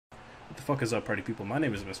The fuck is up, party people? My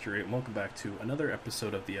name is Mystery, and welcome back to another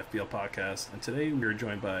episode of the FBL Podcast. And today we are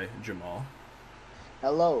joined by Jamal.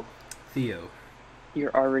 Hello. Theo.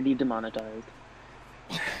 You're already demonetized.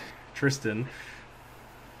 Tristan.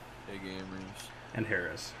 Hey, gamers. And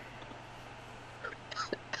Harris.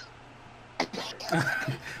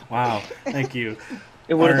 Wow, thank you.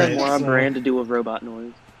 It would have been Alright, more on brand to do a robot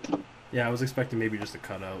noise. Yeah, I was expecting maybe just a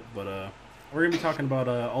cutout, but we're going to be talking about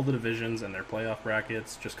all the divisions and their playoff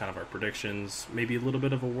brackets, just kind of our predictions, maybe a little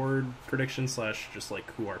bit of a word prediction slash just like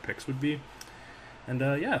who our picks would be. And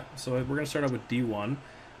yeah, so we're going to start out with D1.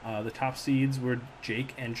 The top seeds were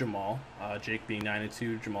Jake and Jamal. Jake being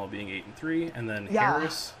 9-2, Jamal being 8-3, and then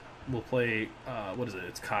Harris will play. What is it?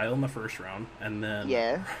 It's Kyle in the first round, and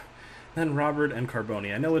then then Robert and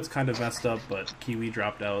Carboni. I know it's kind of messed up, but Kiwi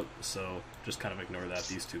dropped out, so just kind of ignore that.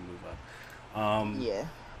 These two move up.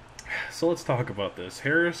 So let's talk about this.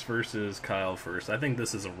 Harris versus Kyle first. I think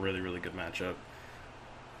this is a really, really good matchup.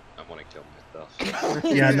 I want to kill myself.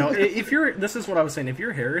 Yeah, no, if you're, this is what I was saying, if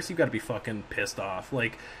you're Harris, you got to be fucking pissed off.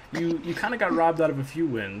 Like, you kind of got robbed out of a few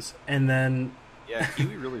wins, and then... Yeah,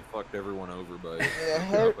 Kiwi really fucked everyone over by...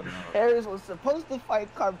 Harris was supposed to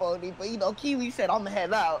fight Carboni, but, you know, Kiwi said, I'm gonna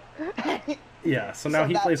head out. Yeah, so now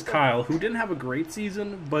he plays Kyle, who didn't have a great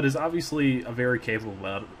season, but is obviously a very capable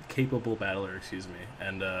battler, excuse me.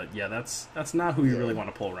 And, yeah, that's not who you really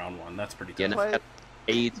want to pull round one. That's pretty tough. Yeah,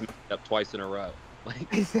 AIDS up twice in a row.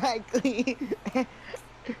 Like, exactly.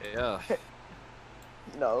 Yeah.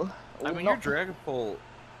 No. I mean, your Dragon Ball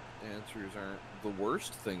answers aren't the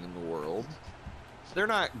worst thing in the world. They're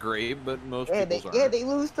not great, but most people's aren't. Yeah, they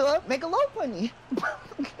lose to Megalopunny.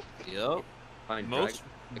 Yep. find Most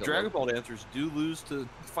Dragon Ball answers do lose to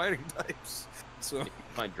fighting types. So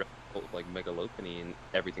find Dragon Ball like Megalopony and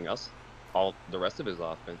everything else, all the rest of his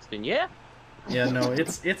offense. Then yeah. Yeah, no,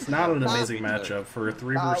 it's not an amazing matchup. For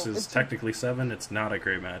 3 No, versus technically 7, it's not a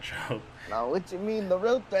great matchup. No, what you mean? The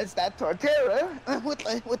real threat's that Torterra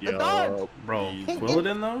with the dog. Bro,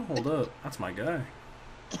 Quilladin though? Hold up. That's my guy.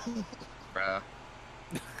 Bruh.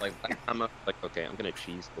 Like okay, I'm gonna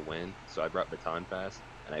cheese to win, so I brought Baton Pass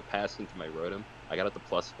and I passed into my Rotom. I got up to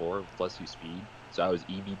 +4, +2 speed, so I was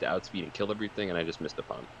EV to outspeed and kill everything, and I just missed a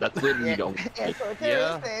pump. That's literally the only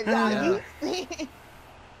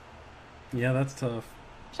Yeah, that's tough.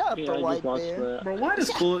 Shout out to White Bear. Bro, why does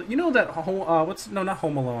cool? You know that not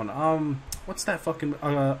Home Alone. What's that fucking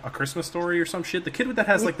A Christmas Story or some shit? The kid that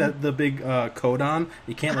has like the big coat on.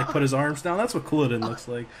 He can't like put his arms down. That's what Quilladin looks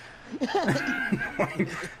like. I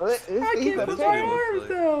can't put my arms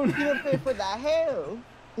down. You don't pay for that hair.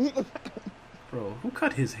 Bro, who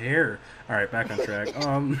cut his hair? All right, back on track.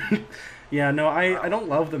 Yeah, no, I don't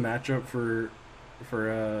love the matchup for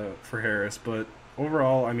Harris, but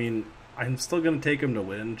overall, I mean, I'm still gonna take him to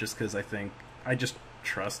win just because I just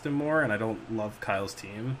trust him more, and I don't love Kyle's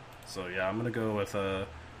team. So yeah, I'm gonna go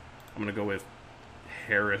with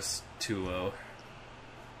Harris 2-0.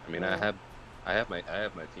 I mean, I have my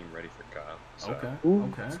team ready for Kyle. So. Okay. Ooh.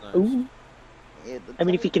 Okay. Nice. Ooh. Yeah, I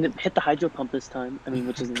mean, if he can hit the Hydro Pump this time, I mean,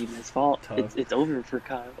 which isn't even his fault, Tough. it's over for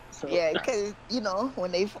Kyle. So. yeah, because, you know,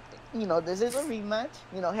 when they, you know, this is a rematch.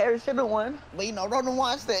 You know, Harris should have won, but, you know, Roden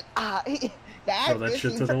watched it. Throw that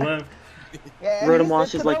shit to the left. Yeah, Rotom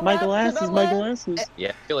Wash is like, my glasses, my glasses. Yeah,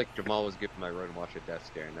 I feel like Jamal was giving my Rotom Watch a death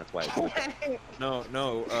stare, and that's why I did it. No,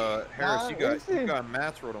 Harris, you got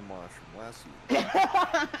Matt's Rotom Wash from last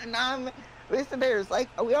season. Nah, listen, there's like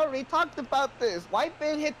we already talked about this. White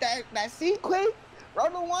Ben hit that sequence.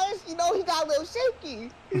 Rotom Wash, you know, he got a little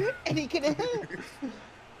shaky, and he couldn't hit.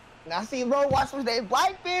 Now see, Rotom Wash was that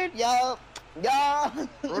Blackbeard, yo.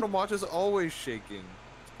 Rotom Watch is always shaking.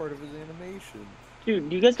 It's part of his animation.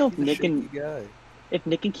 Dude, do you guys know if He's a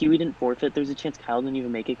Nick and Kiwi didn't forfeit, there's a chance Kyle didn't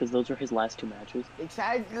even make it because those were his last 2 matches.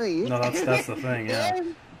 Exactly. No, that's the thing. Yeah.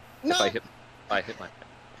 No. If I hit my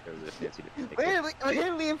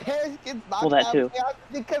Literally, if Harris gets knocked Well, that out too.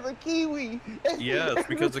 because of Kiwi. Yeah, it's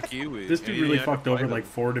because of Kiwi. This dude really fucked over like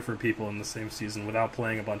 4 different people in the same season without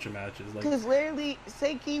playing a bunch of matches. Like, Because literally,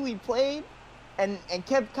 say Kiwi played and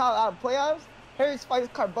kept Kyle out of playoffs, Harris fights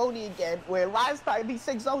Carboni again, where last time he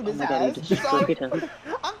 6-0'd his Oh my God, he ass. destroyed him.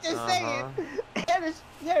 I'm just saying,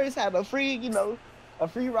 Harris had a free, you know, a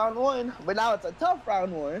free round 1, but now it's a tough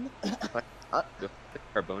round 1.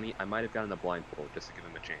 Carboni, I might have gotten the blindfold just to give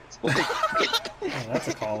him a chance. oh, that's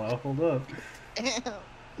a call out. Hold up.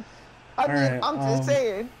 I'm just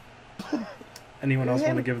saying. Anyone else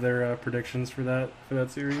want to give their predictions for that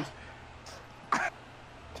series?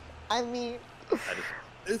 I mean,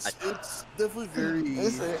 It's definitely very.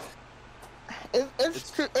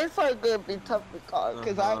 It's probably gonna be tough to call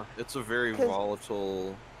because It's a very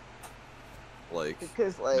volatile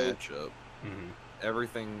because like matchup. Mhm.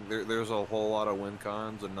 Everything there's a whole lot of win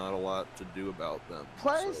cons and not a lot to do about them.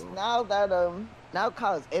 plus so. now that now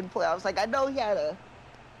Kyle's in playoffs, like I know he had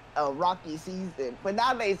a rocky season, but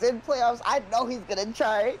now that he's in playoffs, I know he's gonna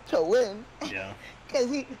try to win. Yeah. Cause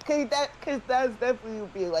that's definitely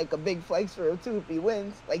would be like a big flex for him too if he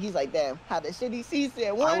wins. Like he's like, damn, had a shitty season.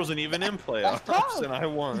 I Won. wasn't even in That's playoffs tough. and I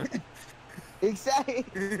won. Exactly.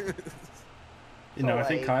 You know, I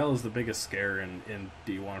think like- Kyle is the biggest scare in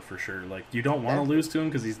D1 for sure. Like, you don't want to That's- lose to him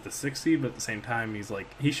because he's the 6th seed, but at the same time, he's like,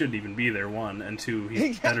 he shouldn't even be there, 1, and 2,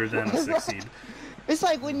 he's better than a 6th seed. It's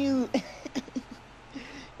like when you,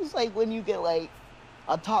 it's like when you get like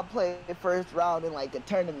a top player first round in like a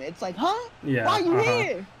tournament. It's like, huh? Yeah. Why you uh-huh.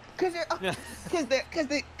 here?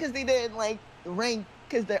 Cause they didn't like rank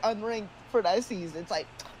because they're unranked for that season. It's like,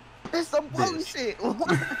 there's some bullshit.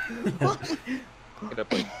 What? I could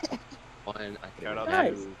have like one. I could Shout out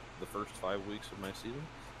Guys. to the first 5 weeks of my season.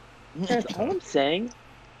 Guys, all I'm saying,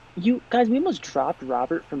 we almost dropped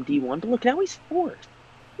Robert from D1, but look, now he's 4th.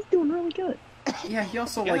 He's doing really good. Yeah, he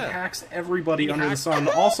also Yeah. like hacks everybody He under the hacks sun.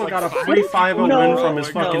 Also like got a five free 5-0 No, win from his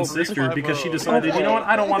no, fucking no, sister 3-5-0. because she decided, you know what,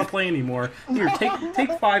 I don't want to play anymore. Here,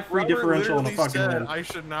 take 5 free Robert differential and a literally fucking said, win. I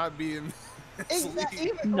should not be in this Exactly.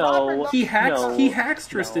 league. No. He hacks. No. He hacks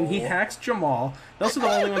Tristan. He No. hacks Jamal. Those are the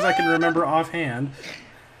only ones I can remember offhand.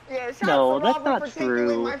 Yeah, shout No, out to that's Robert not for taking away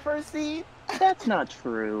true. my first seed. That's not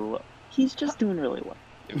true. He's just doing really well.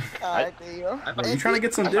 Alright, Theo. Are you trying to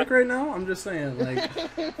get some dick right now? I'm just saying, like,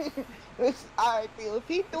 Alright, Theo. If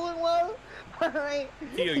he's doing well, alright.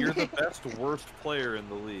 Theo, you're the best worst player in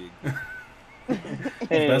the league.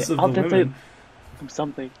 Hey, best of I'll the definitely women. do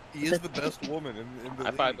something. He is the best woman in the I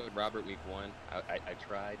league. 5-0'd Robert week 1. I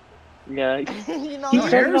tried. Yeah. You know, He No,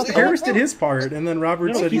 started Harris, off- Harris did his part, and then Robert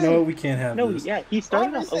No, said, "You he- know what? We can't have No, this." yeah, he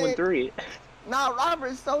started Robert off said- 0-3. Nah,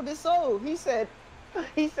 Robert sold his soul. He said,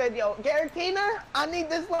 yo, Garatina, I need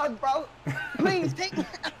this luck, bro. Please take me.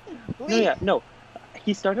 No, yeah, no.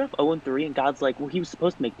 He started off 0-3, and God's like, well, he was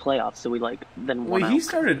supposed to make playoffs, so we then won Wait, out. he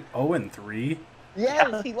started 0-3.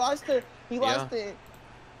 Yes, he lost to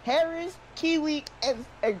Harris, Kiwi, and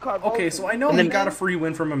Carbone. Okay, so I know And he then- got a free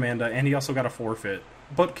win from Amanda, and he also got a forfeit.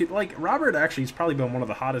 But like Robert actually has probably been one of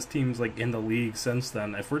the hottest teams like in the league since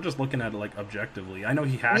then. If we're just looking at it like objectively, I know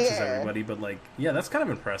he hatches Yeah. everybody, but like, yeah, that's kind of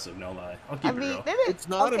impressive. No lie, I'll keep I it mean, real. they didn't- It's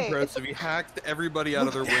not okay, impressive. He hacked everybody out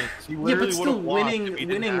of their wins. He Yeah, literally but still would've lost if he didn't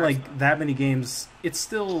winning hack like them. that many games, it's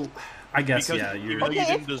still, I guess, Because yeah. even You're though Okay, you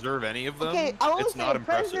it's- didn't deserve any of them, Okay, I won't it's say not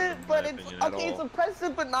impressive, impressive, in but my it's opinion, at okay. It's all.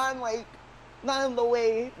 impressive, but not in the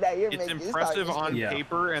way that you're It's making. impressive not on Yeah.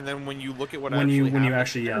 paper, and then when you look at what when actually you happened,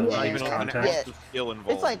 actually Yeah, there's not not even even on an context. ounce of skill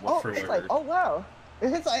involved. It's like, oh, for it's sure. like, oh wow.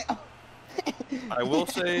 It's like, oh. I will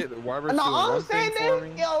say that Robert's No, doing all I'm one thing saying for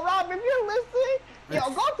is, me. yo, Rob, if you're listening, yo,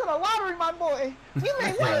 go to the lottery, my boy. You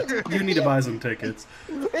may win. you need to buy some tickets.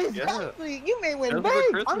 Exactly. You may win Those are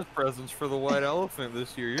the big. Christmas presents for the white elephant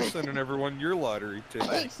this year. You're sending everyone your lottery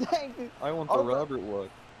ticket. Exactly. I want the Oh, Robert one.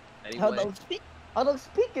 Anyway, Although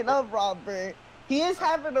speaking of Robert, he is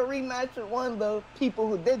having a rematch with one of the people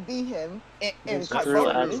who did beat him in It's Carbone. true,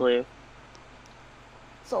 actually.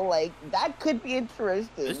 So like that could be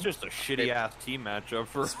interesting. It's just a shitty ass team matchup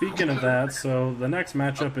for. Speaking of that, so the next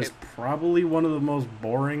matchup is probably one of the most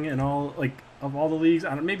boring in all like of all the leagues.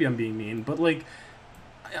 Maybe I'm being mean, but like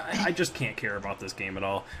I just can't care about this game at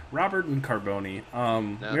all. Robert and Carbone.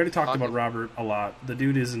 We already talked about Robert a lot. The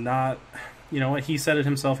dude is not. You know what? He said it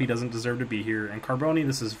himself. He doesn't deserve to be here. And Carbone,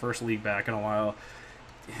 this is his first league back in a while,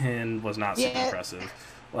 and was not super Yeah. impressive.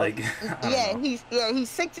 Like, I don't know. he's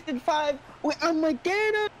 6-5 with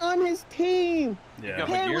Armageddon on his team. You Yeah. got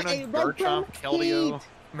Him with Magearna, a Garchomp, broken Keldeo,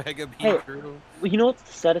 Mega Hey. Beatrue. Well, you know what's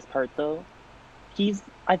the saddest part, though? He's,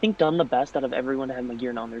 I think, done the best out of everyone to have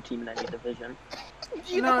Magearna on their team in any division.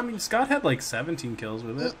 You No, know, I mean Scott had like 17 kills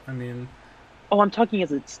with it. I mean, Oh, I'm talking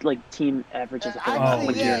as its like team average as a whole, not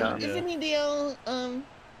actually, Magearna. yeah. Isn't he the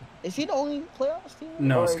is he the only playoffs team?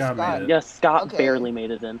 No, Or Scott made it. Yes, Scott Okay. barely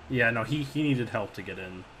made it in. yeah, no, he needed help to get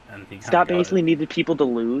in, and he kinda Scott got basically it. needed people to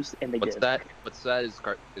lose, and they what's did. that? What's sad is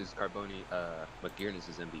Carbone. McGearn is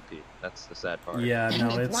his MVP. That's the sad part. Yeah,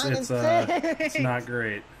 no, it's it's not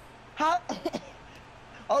great. How?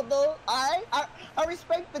 Although I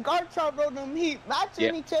respect the Garchomp bro, them he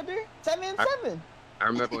matching Yeah. each other 7-7. I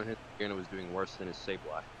remember when his McGearn was doing worse than his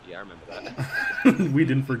Sableye. Yeah, I remember that. We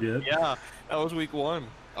didn't forget. Yeah, that was week 1.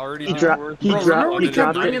 Already He doing dropped- worse. he Bro, dropped- remember when he kept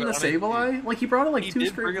dropped it. bringing the Sableye? Like, he brought it like He 2 did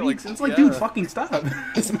straight bring it, weeks. like, and it's like, yeah. dude, fucking stop.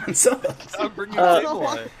 This man sucks. Stop bringing Uh,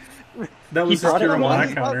 Sableye. That was his brought it Kieran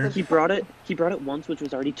once. Black counter. He brought it once, which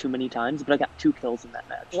was already too many times, but I got 2 kills in that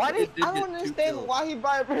match. Why did It did I get don't 2 understand kills. why he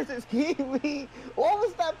brought it versus Kiwi? What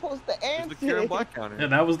was that supposed to It's answer? the Kieran Black counter. Yeah,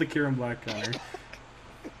 that was the Kieran Black counter.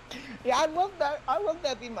 Yeah, I love that. I love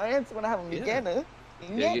that be my answer when I have a Yeah. Megana.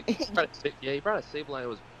 Yeah, he brought a Sableye that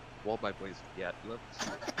was wall by Blaze. Yeah, you love this.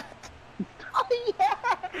 Oh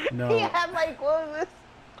yeah. No. He had like what was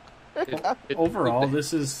this? Overall,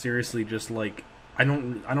 this is seriously just like I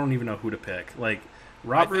don't even know who to pick. Like I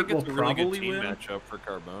Robert think will it's a really good probably team win. matchup for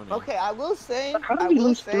Carboni. Okay, I will say. How I did we will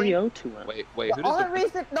lose say, 3-0 to him? Wait, The who does only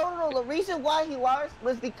reason, no, the reason why he lost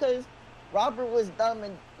was because Robert was dumb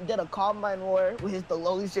and did a combine war with his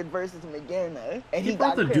Delusion versus Megana, and He he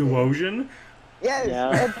brought got the critted. Duosion. Yes,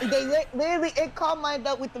 Yeah. and they literally it combined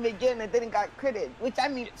up with the Megana, then it got critted, which I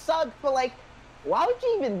mean sucked. But like, why would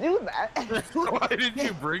you even do that? Why did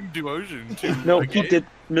you bring Duosion to No, the he game? did.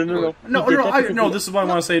 No. No, He did that because no. he- This is what I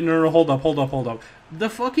want to say. No, hold up. The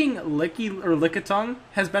fucking Lickitung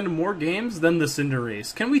has been to more games than the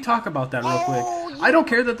Cinderace. Can we talk about that real quick? Oh, I don't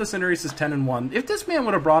care that the Cinderace is 10-1. If this man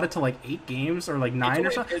would have brought it to like 8 games or like 9 or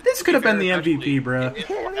It's- something, it's- this could have been the actually, MVP, bruh. It's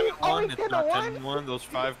Really? 11-1, it's not 10-1? 10-1. Those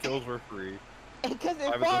 5 kills were free. Because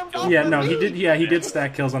it I was farmed just off Yeah, of no, he me. did. Yeah, he did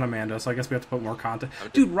stack kills on Amanda, so I guess we have to put more context.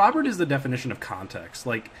 Dude, Robert is the definition of context.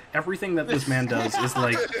 Like everything that this man does is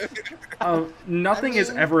like nothing is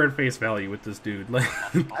mean- ever at face value with this dude. Like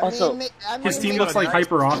Also, his team looks like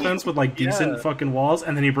hyper offense with like decent fucking walls,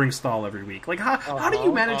 and then he brings stall every week. Like how do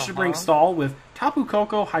you manage to bring stall with Tapu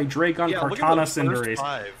Koko, Hydreigon, Yeah, look at Kartana, those first Cinderace?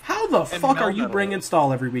 5. How the fuck are you Melmetal. bringing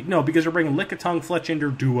stall every week? No, because you're bringing Lickitung,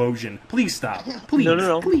 Fletchinder, Duosion. Please stop. Please.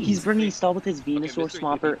 No. Please. He's bringing stall with his Venusaur, Mr.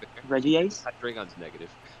 Swampert, Regiace. Dragon's negative.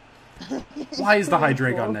 Why is the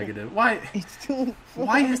Hydreigon negative? Why? It's too.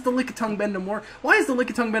 Why has the Lickitung been to more? Why has the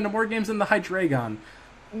Lickitung been to more games than the Hydreigon?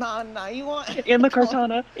 Nah, you want And the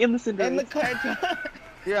Kartana, and the and the Cinderace. Kartana.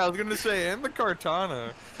 Yeah, I was gonna say, and the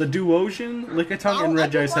Kartana. The Duosion, Lickitung, and I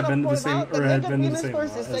just Regice have wanna been to the point same, out or that have Mega been to the Venus same.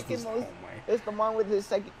 Force is as second this- most. oh my. It's the one with his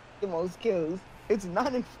second most kills. It's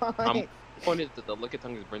 9-5. I'm pointed that the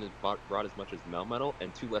Lickitung has brought as much as Melmetal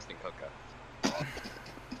and 2 less than Coca.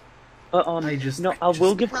 I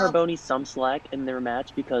will give Carboni some slack in their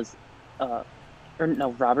match because,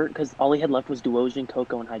 Robert, because all he had left was Duosion,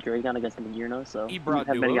 Coco, and Hydreigon against Magirna, so He brought didn't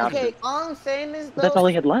have many Duosion. options. Okay, all I'm saying is though. That's all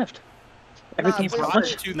he had left. Everything but- else Brought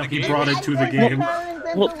was it to No, the he game. brought it to the game.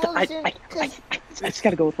 Well, I just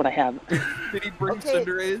gotta go with what I have. Did he bring Okay.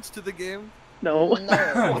 Cinderace to the game? No.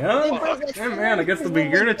 Yeah? Yeah, man, against the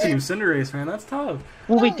Beginner team, Cinderace, man, that's tough.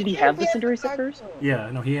 Well, wait, did he have the Cinderace at first? Yeah,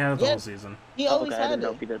 no, he had it the whole Yes. season. He Oh, always okay, I had didn't know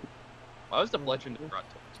it. if he did. Why was the Fletchinder brought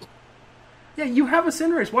to Yeah, you have a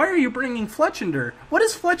Cinderace. Why are you bringing Fletchinder? What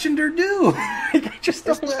does Fletchinder do? Like, I just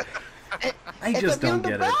It's don't. the- I it's just the don't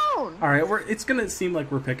Build get the it. Brown. All right, it's gonna seem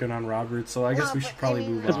like we're picking on Robert, so I guess No, we but should probably I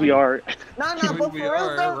mean- move on. Because we are. No, We- but for we real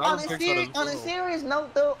are. though, Robert on picks a on serious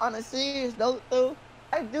note though,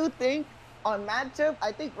 I do think on matchup,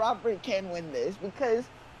 I think Robert can win this because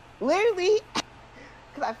literally,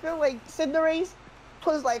 because I feel like Cinderace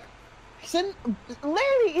was like,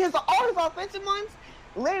 literally all his offensive ones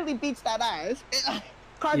literally beats that ass.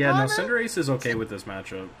 Yeah, no, Kartana- Cinderace is okay with this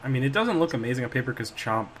matchup. I mean, it doesn't look amazing on paper because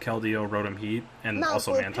Chomp, Keldeo, Rotom Heat, and No,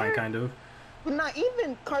 also but Mantine, here- kind of. But not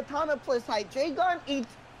even Kartana plus Hydreigon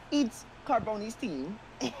eats Carboni's team.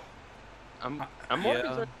 I'm more Yeah.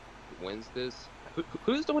 concerned who wins this.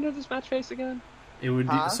 Who's the winner of this match face again? It would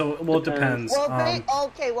be Huh? so. It depends. Well,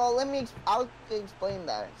 I'll explain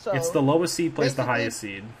that. So It's the lowest seed plays the basically- highest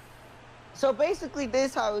seed. So basically,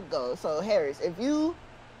 this is how it goes. So Harris, if you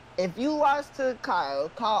lost to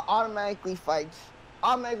Kyle automatically fights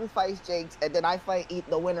Jakes, and then I fight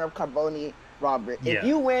the winner of Carboni, Robert. Yeah. If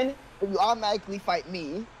you win, you automatically fight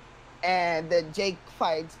me, and then Jake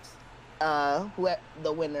fights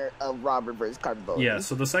the winner of Robert versus Carboni. Yeah,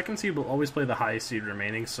 so the second seed will always play the highest seed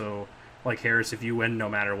remaining. So, like Harris, if you win, no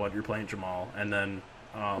matter what, you're playing Jamal, and then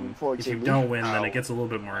if you Unfortunately. don't win, then Ow. it gets a little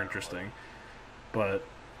bit more interesting. But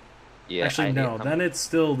Yeah, actually, no. Then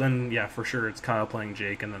for sure, it's Kyle playing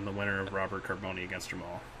Jake, and then the winner of Robert Carboni against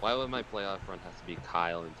Jamal. Why would my playoff run have to be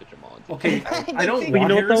Kyle into Jamal? Into Okay, I don't But want you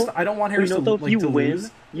know Harris. though- I don't want You Harris know, to though, if like you to win,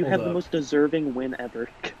 lose. you Hold have the up. most deserving win ever.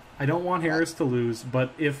 I don't want Harris to lose, but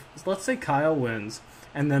if let's say Kyle wins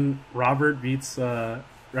and then Robert beats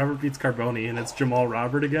Carboni and it's Jamal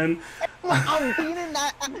Robert again. I'm beating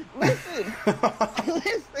that. Listen.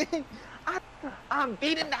 I'm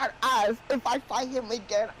beating that ass. If I fight him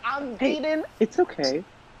again, I'm Hey. beating. It's okay.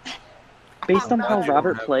 Based on I'm how not-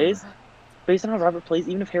 Robert plays,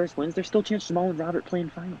 even if Harris wins, there's still a chance Jamal and Robert play in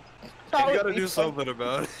finals. You gotta do something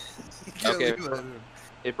about it. You can't Okay. leave that in.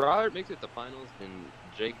 If Robert makes it to finals, then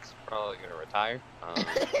Jake's probably gonna retire.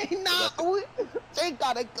 No, Jake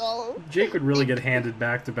gotta go. Jake would really get handed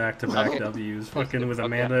back-to-back-to-back Okay. W's, fucking with Okay.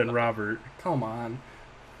 Amanda and Robert. Come on.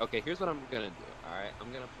 Okay, here's what I'm gonna do. All right,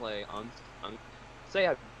 I'm gonna play on. Say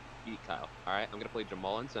I beat Kyle. All right, I'm gonna play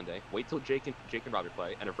Jamal on Sunday. Wait till Jake and Robert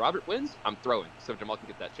play, and if Robert wins, I'm throwing, so Jamal can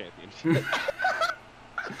get that championship.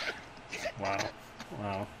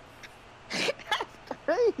 Wow.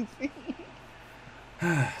 Crazy.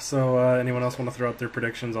 So, anyone else want to throw out their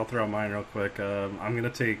predictions? I'll throw out mine real quick. I'm gonna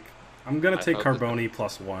take Carboni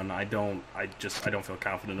 +1. I don't feel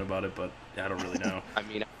confident about it, but I don't really know. I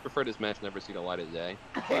mean, I prefer this match never see the light of day.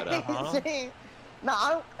 But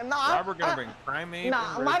Robert gonna bring primate.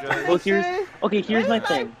 Nah, and my Red Well, Giant. here's my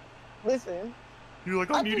thing. Listen, You're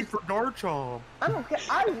like, I'm needing for Garchomp. I don't care.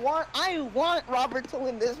 I want Robert to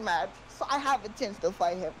win this match, so I have a chance to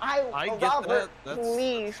fight him. I get Robert, that. That's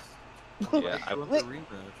please. yeah, I want Wait. the rematch.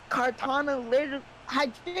 Cartana literally,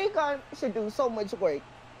 Hydreigon should do so much work.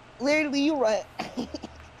 Literally, you're right.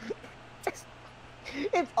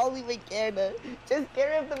 It's only McKenna. Just get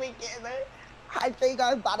rid of the McKenna.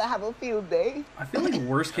 Hydreigon's about to have a field day. I feel like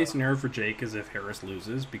worst case scenario for Jake is if Harris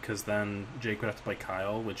loses, because then Jake would have to play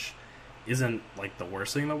Kyle, which isn't like the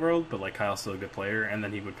worst thing in the world, but like Kyle's still a good player, and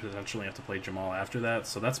then he would potentially have to play Jamal after that.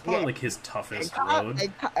 So that's probably Yeah. like his toughest Kyle,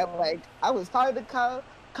 road. like, I was talking to Kyle.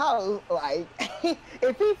 Kyle, like,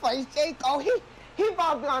 if he fights Jake, he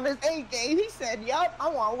about to be on his A game. He said, "Yup, I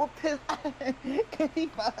want to whoop his ass." 'Cause he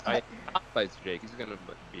I fights Jake. He's gonna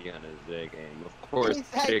be on his A game. Of course,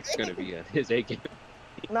 Exactly. Jake's gonna be on his A game.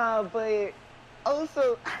 Nah, but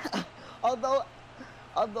also, although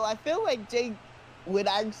I feel like Jake would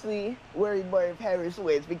actually worry more if Harris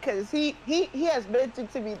wins, because he has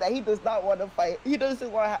mentioned to me that he does not want to fight. He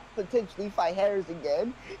doesn't want to potentially fight Harris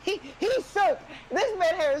again. He's shook. This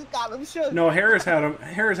man Harris got him shook. No, Harris had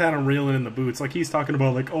him reeling in the boots. Like, he's talking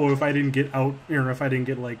about, like, oh, if I didn't get out, or if I didn't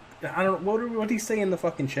get, like, I don't know, what did he say in the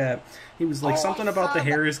fucking chat? He was like, something about the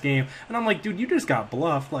Harris game. And I'm like, dude, you just got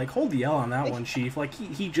bluffed. Like, hold the L on that one, Chief. Like,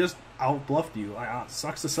 he just out-bluffed you.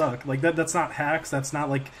 Sucks to suck. Like, that's not hacks. That's not,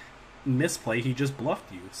 like, misplay. He just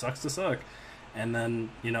bluffed you. Sucks to suck. And then,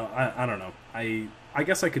 you know, I don't know. I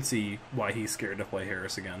guess I could see why he's scared to play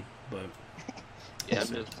Harris again, but... Yeah, I'm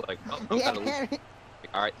just like, oh, I'm Yeah, gonna lose.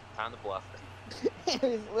 All right, time to bluff.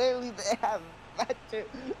 Harris literally didn't have matches,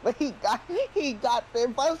 but he got there.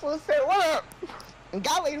 Bustle said, "What up?" And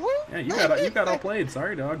got like, who? Yeah, you got outplayed.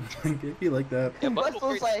 Sorry, dog. It'd be like that. Yeah,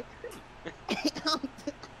 Bustle's like,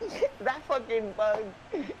 that fucking bug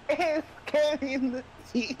is carrying the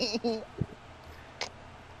team.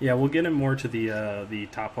 Yeah, we'll get in more to the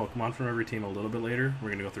top Pokemon from every team a little bit later. We're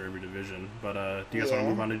gonna go through every division, but do you guys want to Yeah.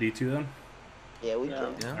 move on to D2 then? Yeah, we Yeah.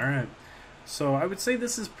 can. All right. So I would say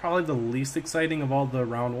this is probably the least exciting of all the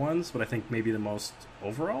round ones, but I think maybe the most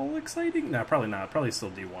overall exciting. No, probably not. Probably still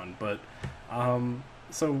D1. But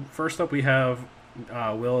so first up we have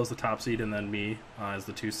Will as the top seed, and then me as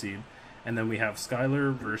the 2 seed, and then we have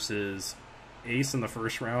Skylar versus Ace in the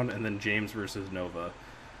first round, and then James versus Nova.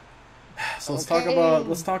 So let's talk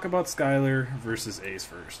about Skylar versus Ace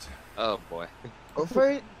first. Oh boy. Well,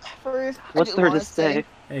 first, What's there to say?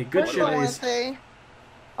 Hey, good First, shit, I Ace.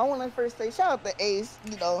 want to first say shout out to Ace.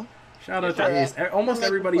 You know, Shout out to Yeah. Ace. Almost Make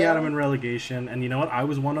everybody it had well. him in relegation, and you know what? I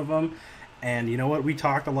was one of them. And you know what? We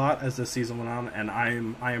talked a lot as this season went on, and I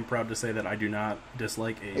am proud to say that I do not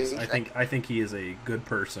dislike Ace. I think he is a good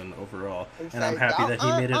person overall, and I'm happy that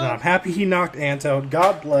he made it. And I'm happy he knocked Ant out.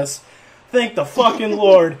 God bless. Thank the fucking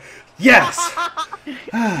Lord. Yes.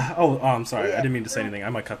 Oh, I'm sorry. I didn't mean to say anything. I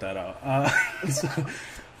might cut that out.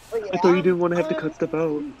 But yeah, I thought you didn't want to have to cut stuff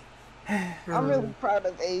out. I'm really proud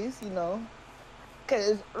of Ace, you know,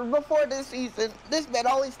 because before this season, this man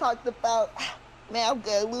always talked about, man, I'm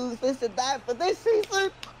gonna lose this and that. But this season,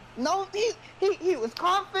 no, he was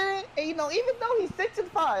confident, and you know, even though he's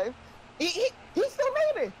 6-5, he still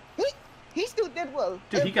made it. He still did well.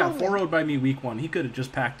 Dude, he got Improvement. 4-0'd by me week 1. He could have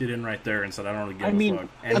just packed it in right there and said, I don't really give I mean- a fuck.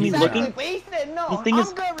 And I mean, he did looking- not. But he said, no, The thing I'm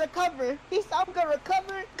is- gonna recover. He said, I'm gonna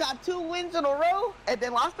recover, got 2 wins in a row, and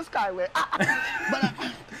then lost to Skylar. But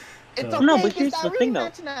it's okay, No, but he here's gets the that thing, though.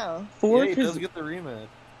 rematch now. Four Yeah, he of his does get the rematch.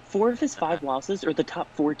 5 losses are the top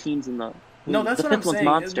 4 teams in the. No, that's the what I'm fifth one's saying.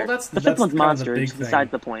 Monster. Well, the fifth one's kind of monster. the big It's thing.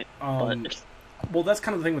 beside the point. Um, But Well, that's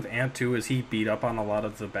kind of the thing with Ant, too, is he beat up on a lot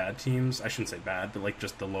of the bad teams. I shouldn't say bad, but like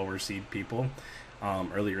just the lower seed people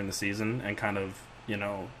earlier in the season, and kind of, you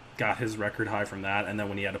know, got his record high from that. And then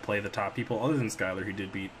when he had to play the top people, other than Skylar, he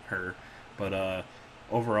did beat her. But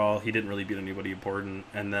overall, he didn't really beat anybody important.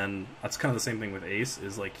 And then that's kind of the same thing with Ace,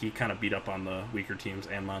 is like he kind of beat up on the weaker teams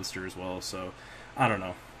and Monster as well. So I don't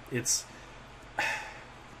know. It's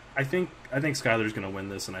I think Skylar's gonna win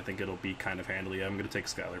this, and I think it'll be kind of handily. I'm gonna take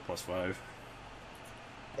Skylar +5.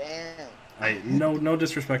 Damn. No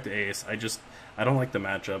disrespect to Ace. I don't like the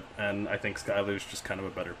matchup, and I think Skylar's just kind of a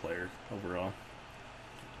better player overall.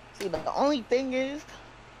 See, the only thing is,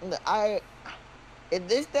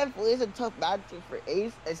 this definitely is a tough matchup for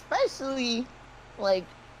Ace, especially, like,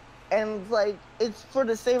 and, like, it's for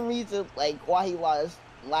the same reason, like, why he lost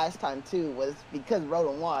last time, too, was because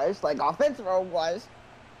Rotom Wash, like, offensive Rotom Wash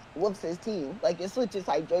whoops his team. Like, it switches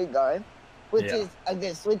Hydreigon, which is a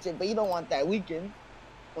good switching, but you don't want that weekend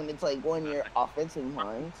when it's, like, one of your offensive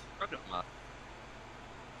lines.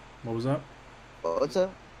 What was that? What's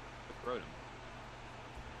up? Rotom.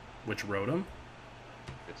 Which Rotom?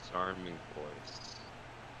 Disarming voice.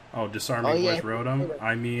 Oh, disarming voice Rotom?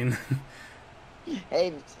 I mean...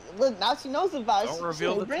 Hey, look, now she knows about it. Don't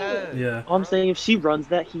reveal the tag. Yeah. All I'm saying, if she runs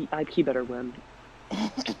that, he better win.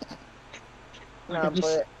 No,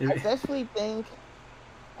 but I definitely think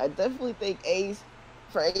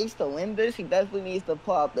for Ace to win this, he definitely needs to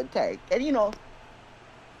pull out the tag. And you know,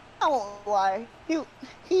 I won't lie,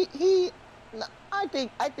 I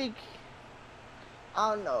think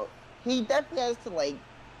I don't know. He definitely has to like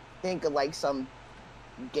think of like some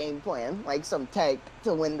game plan, like some tech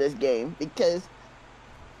to win this game, because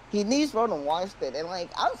he needs Rotom Wanston, and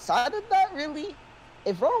like outside of that, really,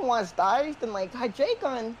 if Rotom Wanston dies, then like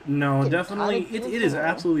Hydreigon. No, definitely, it is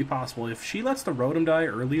absolutely possible. If she lets the Rotom die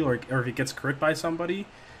early, or if it gets crit by somebody,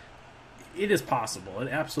 it is possible. It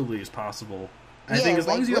absolutely is possible. I think as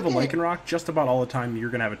long as you have a Lycanroc, just about all the time you're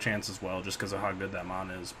gonna have a chance as well, just because of how good that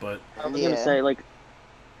mon is. But I was gonna say, like,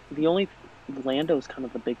 the only Lando is kind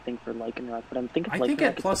of the big thing for Lycanroc, but I'm thinking I think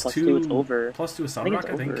at +2, it's over. +2 a Sunrock,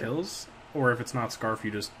 I think kills. Or if it's not Scarf,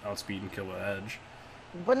 you just outspeed and kill with Edge.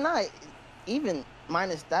 But not even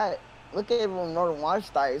minus that. Look at when Northern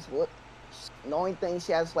Watch dies. The only thing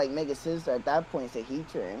she has like Mega Scissor at that point is a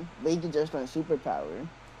Heatran. But he can just run Superpower.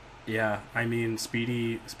 Yeah, I mean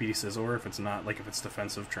Speedy Scizor. If it's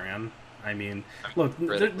defensive Tran. I mean, look,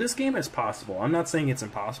 this game is possible. I'm not saying it's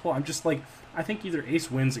impossible. I'm just like, I think either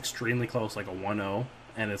Ace wins extremely close, like a 1-0,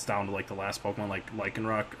 and it's down to like the last Pokemon, like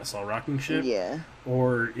Lycanroc, Assault Rocking shit. Yeah.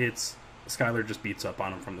 Or it's Skylar just beats up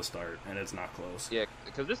on him from the start, and it's not close. Yeah,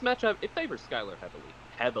 because this matchup, it favors Skylar heavily.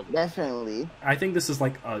 Definitely. I think this is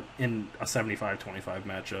like in a 75-25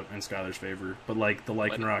 matchup in Skylar's favor, but like the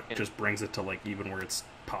Lycanroc just brings it to like even where it's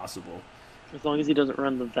possible. As long as he doesn't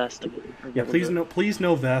run the vest again. Yeah, please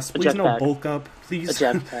no vest. Please no bulk up. Please.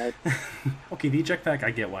 A jetpack. Okay, the jetpack,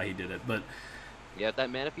 I get why he did it, but yeah, if that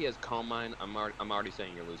Manaphy has Calm Mind, I'm already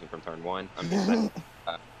saying you're losing from turn 1. I'm just saying.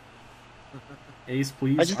 Ace,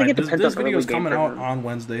 please. I just think it depends this on video is early game coming for out him. on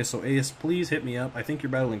Wednesday, so Ace, please hit me up. I think you're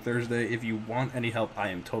battling Thursday. If you want any help, I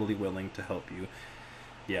am totally willing to help you.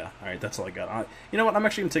 Yeah, all right, that's all I got. You know what? I'm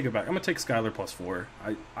actually gonna take it back. I'm gonna take Skylar +4.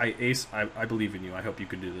 Ace, I believe in you. I hope you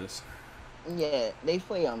can do this. Yeah, they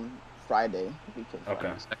play on Friday.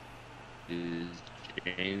 Okay. Is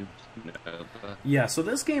James Nova? Yeah, so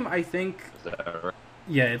this game, I think. Is that right?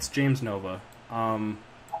 Yeah, it's James Nova.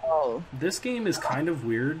 Oh. This game is kind of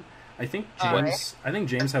weird. I think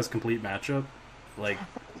James has complete matchup, like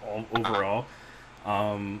overall,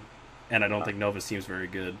 and I don't think Nova's team's very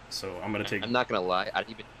good. So I'm gonna take. I'm not gonna lie. I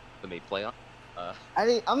didn't even make playoff. I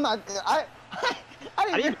didn't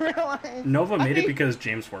even realize. Nova made it because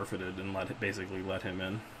James forfeited and basically let him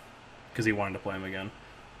in because he wanted to play him again.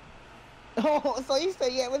 Oh, so he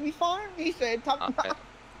said, yeah, let me farm? He said, top. Okay.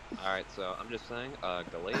 Alright, so I'm just saying,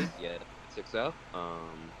 Gallade, yeah, 6-0.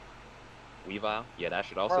 Weavile, yeah, that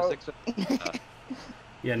should also 6-0.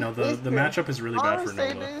 Yeah, no, the matchup is really bad for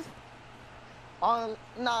Nova.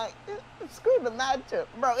 Screw the matchup,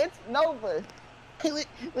 bro. It's Nova.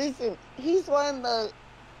 Listen, he's one of the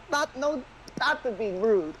not to be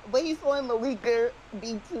rude, but he's one of the weaker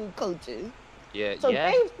B2 coaches. Yeah, so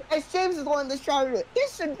yeah. James is one of the stronger.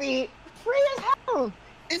 This should be free as hell,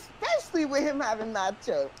 especially with him having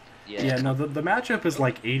matchup. Yeah, no, the matchup is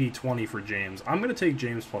like 80-20 for James. I'm going to take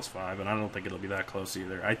James +5, and I don't think it'll be that close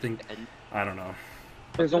either. I don't know.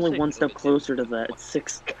 There's only one step closer to that. It's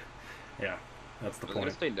 6. Yeah, that's the I was point.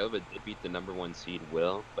 going to say Nova did beat the #1 seed,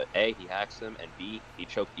 Will, but A, he hacks him, and B, he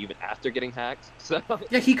choked even after getting hacked. So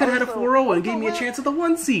yeah, he could have had a 4-0 and gave me a chance at the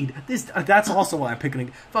 1 seed. That's also why I'm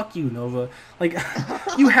picking. Fuck you, Nova. Like,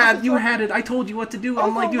 you had it. I told you what to do.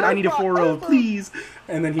 I'm like, dude, I need a 4-0, please.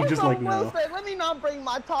 And then he just like, no. Let me not bring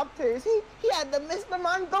my top tiers. He had the Mr.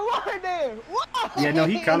 Mangalar there. What? Yeah, no,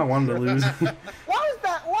 he kind of wanted to lose. Why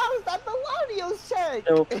was that the Larios check?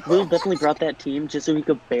 So Will definitely brought that team just so he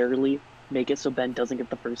could barely make it so Ben doesn't get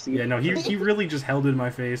the first seed. Yeah, no, he really just held it in my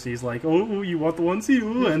face. He's like, oh, you want the 1 seed?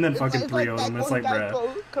 Ooh, and then fucking 3-0'd him. It's like,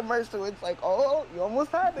 bruh. Commercial, it's like, oh, you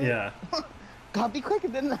almost had it. Yeah. Gotta be quicker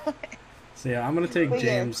than that. So yeah, I'm gonna take But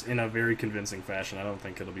yeah. James in a very convincing fashion. I don't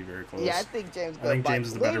think it'll be very close. Yeah, I think James. I think James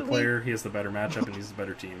is the better Lately- player. He has the better matchup, and he's the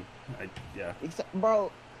better team. Yeah.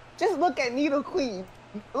 Bro, just look at Needle Queen.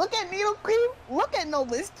 Look at Needle Queen. Look at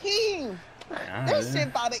Nova's team. This shit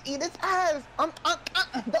about to eat its ass.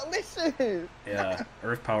 Delicious. Yeah,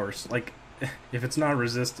 Earth Powers. Like, if it's not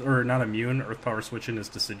not immune, Earth Power switching is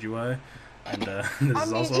Decidueye, and this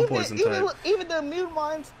is also a poison type. Even the immune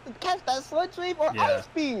ones catch that sludge wave or ice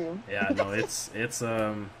beam. Yeah, no, it's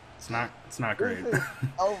not great. This is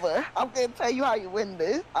over. I'm gonna tell you how you win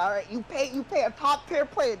this. All right, you pay a top tier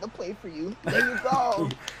player to play for you. There you go.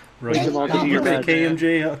 Bro, There you you go. you pay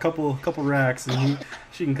KMJ a couple racks, and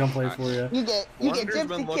she can come play for you. You get Blunder's been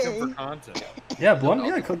Gypsy looking King. for content. Yeah,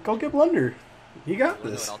 go get Blunder. You got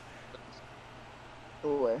this.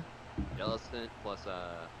 Or Jellicent plus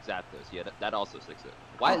Zapdos. Yeah, that also 6-0.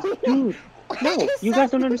 Why is Dude, no, you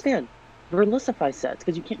guys don't understand. Relicify sets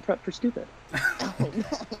because you can't prep for stupid. like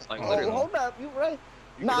Oh, literally? hold up, you right.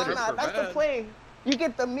 You Nah, can prep for that's the bad. play. You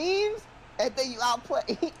get the memes, and then you outplay.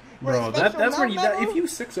 Bro, With special that's when medal- if you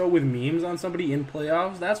 6-0 with memes on somebody in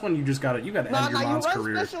playoffs, that's when you gotta end your you mom's run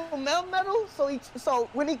career. special medal, so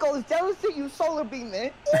when he goes jealousy, you solar beam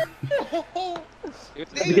it.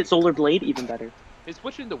 If you get Solar Blade, even better. His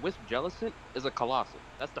switching to Wisp Jellicent is a colossal.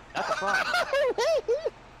 That's a problem.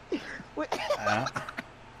 Yeah.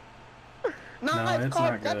 No, No, it's it's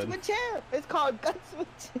called not Guts good. with Champ. It's called Guts with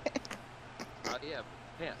Champ.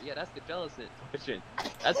 Yeah, that's the Jellicent switching.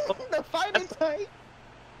 That's The fighting type.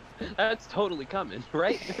 that's totally coming,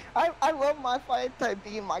 right? I love my fighting type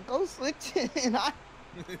being my ghost switch, and I.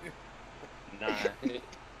 Nah.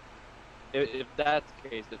 If that's the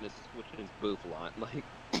case, then this switching is Bouffalant. Like,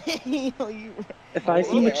 you know, you. If I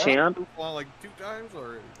see Yeah. Machamp, Well, like 2 times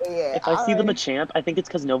already. Yeah. if I see the alright. Machamp, I think it's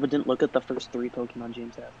because Nova didn't look at the first 3 Pokemon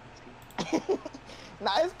James has.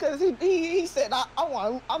 Nah, it's because he said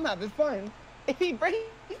I'm having fun. If he brings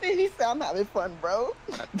it, he said I'm having fun, bro.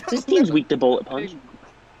 This team's weak to Bullet Punch.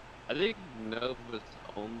 I think Nova's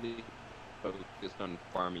only focused on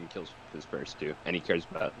farming kills for his first 2, and he cares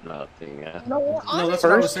about nothing else. No, No, that's honestly,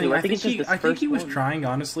 what I was First saying. two, I I think think it's just he, his I think first he was one. trying,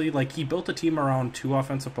 honestly. Like, he built a team around 2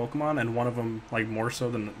 offensive Pokemon, and one of them, like, more so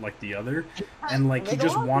than, like, the other. And, like, he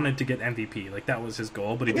just wanted to get MVP. Like, that was his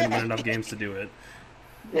goal, but he didn't win enough games to do it.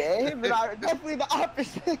 Yeah, him and I are definitely the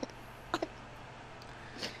opposite.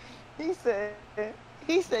 He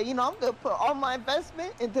said, you know, I'm gonna put all my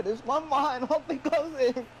investment into this one mine, hope it goes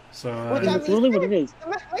in. So, Which I That's literally what it is.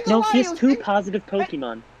 Make a No, he has Latios 2 team. positive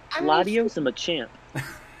Pokemon. I mean, Latios and Machamp.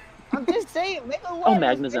 I'm just saying, make a Oh,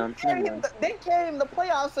 Magnezone. Never mind. They carry him the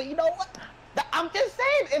playoffs, so you know what? I'm just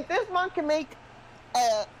saying, if this man can make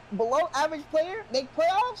a below average player make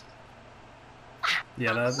playoffs,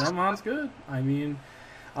 yeah, that mon's good. I mean,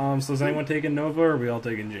 so is anyone taking Nova, or are we all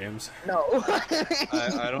taking James? no.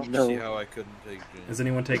 I don't No. see how I couldn't take James. Is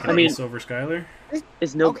anyone taking I mean- Ace over Skylar?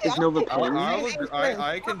 Is Okay, Nova I'll pinned?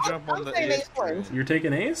 I can jump on the saying Ace Ace wins. train. You're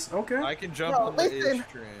taking Ace? Okay. I can jump No, on the listen. Ace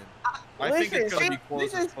train. I think it's gonna be close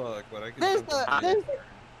this as is- fuck, but I can This jump on the this Ace train.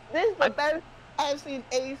 this is the best I've seen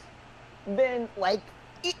Ace been like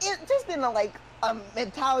it just in a like a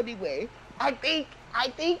mentality way. I think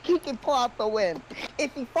he can pull out the win.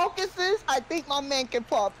 If he focuses, I think my man can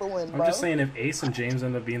pull out the win, I'm bro. just saying, if Ace and James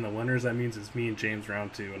end up being the winners, that means it's me and James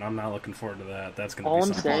round 2, and I'm not looking forward to that. That's gonna All be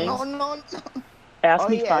I'm something. saying- no. Ask Oh,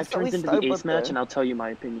 me yeah, 5 so we turns into start the with Ace match, the- and I'll tell you my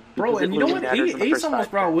opinion. Bro, Because and it you know literally what? matters in the Ace first almost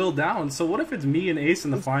 5 brought turns. Will down. So what if it's me and Ace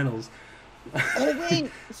in the finals? Oh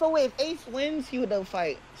wait, so if Ace wins, he would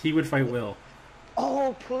fight. He would fight Will.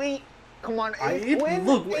 Oh please, come on, Ace wins.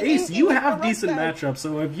 Look, and Ace, he you gets have the decent rest back. matchups.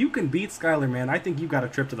 So if you can beat Skylar, man, I think you got a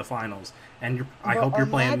trip to the finals. And I Bro, hope you're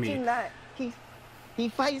playing imagine me. That. He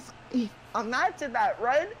fights. Imagine that,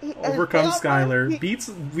 right? Overcomes Skylar, He-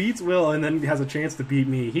 beats Will, and then has a chance to beat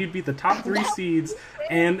me. He'd beat the top 3 seeds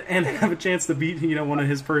and have a chance to beat one of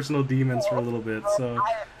his personal demons for a little bit. So,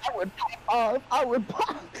 I would pop off. I would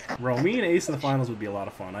pop. bro, me and Ace in the finals would be a lot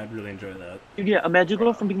of fun. I'd really enjoy that. Dude, yeah, imagine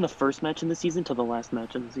going from being the first match in the season to the last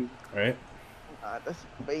match in the season. Right?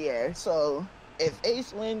 But yeah, so if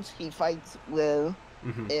Ace wins, he fights Will.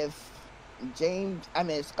 Hmm. If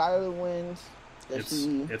Skylar wins,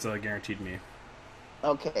 It's a guaranteed me.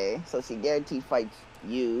 okay, so she guaranteed fights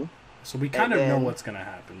you. So we kind And of know then- what's gonna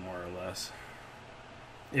happen, more or less.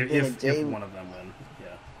 Yeah, If James- one of them win,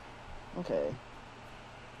 yeah. Okay.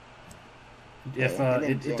 If Okay, and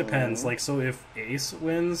then it depends. James. Like, so if Ace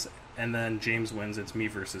wins, and then James wins, it's me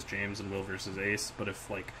versus James and Will versus Ace. But if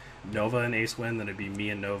like Nova and Ace win, then it'd be me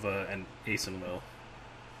and Nova and Ace and Will.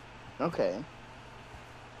 Okay.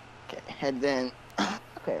 Okay, and then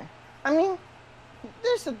okay. I mean,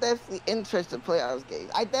 there's some definitely interesting playoffs games.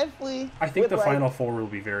 I think the would Final Four will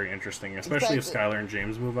be very interesting, especially if Exactly. Skylar and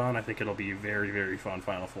James move on. I think it'll be very, very fun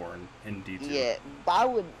Final Four in D2. Yeah, but I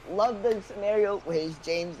would love the scenario where it's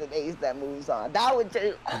James and Ace that moves on. That would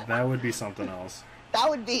just, That would be something else. that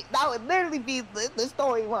would literally be the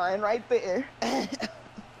storyline right there.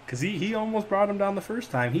 Because he almost brought him down the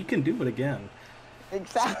first time. He can do it again.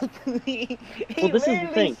 Exactly. Well, this is the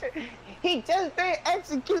thing. He just didn't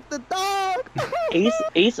execute the dog.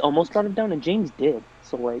 Ace almost brought him down, and James did.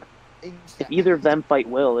 So like, if either of them fight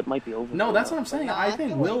Will, it might be over. No, that's what I'm saying. No, I I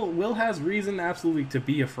think feel Will has reason absolutely to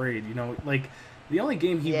be afraid. You know, like the only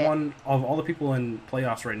game he Yeah. won of all the people in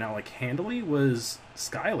playoffs right now, like handily, was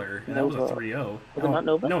Skylar, and that was a Nova. 3-0. Was it not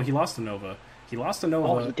Nova? No, he lost to Nova. He lost to Nova.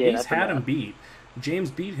 Oh, he did, Ace I had him forgot. beat.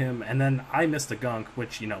 James beat him, and then I missed a gunk,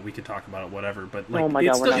 which we could talk about it, whatever. But like, Oh my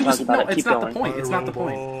it's God, we're still, not talking about it. it's Keep not going. the point. It's not the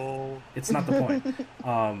point. It's not the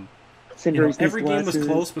point. Cinders Every game was glasses.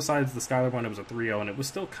 close besides the Skylar one. It was a 3-0, and it was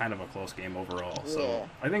still kind of a close game overall. So Yeah.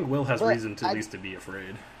 I think Will has But reason to at I- least to be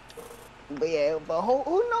afraid. But yeah, but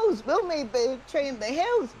who knows? Will may be train the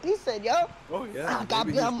hills. He said, "Yo, Oh yeah. I gotta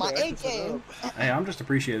maybe be he's on my A practicing game." up. Hey, I'm just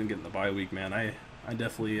appreciating getting the bye week, man. I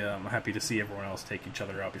definitely am happy to see everyone else take each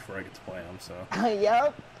other out before I get to play them. So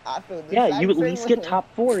Yup, I feel the Yeah, same you at thing least with get him.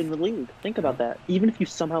 top 4 in the league. Think about that. Even if you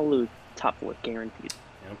somehow lose, top 4 guaranteed.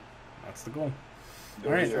 that's the goal. All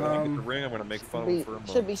All right, right, I get the ring. I'm gonna make fun of him for a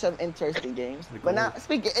Should be month. some interesting games. The But now, goal.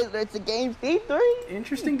 speaking, it's a game D3.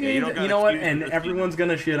 Interesting Yeah, you game. don't you gotta know what? excuse And the everyone's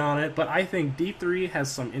gonna shit on it, but I think D3 has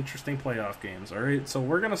some interesting playoff games. All right, so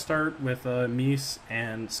we're gonna start with Mies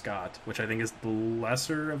and Scott, which I think is the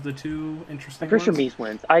lesser of the two interesting. I'm pretty sure ones. Mies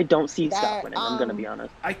wins. I don't see That, Scott winning. I'm gonna be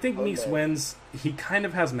honest. I think Mies Okay. wins. He kind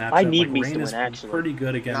of has matchup. I need like, Mies Rain to is win, actually. pretty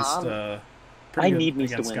good against. Nah, pretty I good need Mies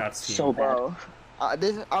to against win Scott's team. so bad. Bro,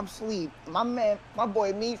 I'm sleep. My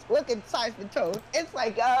boy Meeks, look at size the toe. It's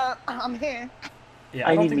like, I'm here. Yeah,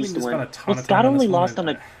 I don't need think we Mies can to spend win. a ton Well, of Scott time on only this one. lost on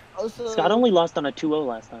a Also, Scott only lost on a 2-0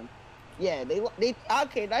 last time. Yeah, they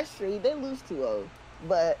okay, that's true. They lose 2-0,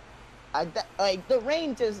 but like the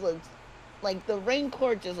rain just looks like the rain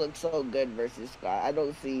court just looks so good versus Scott. I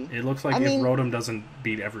don't see. It looks like I if mean- Rotom doesn't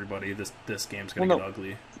beat everybody, this game's gonna Well, get no.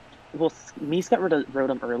 ugly. Well, Mies got rid of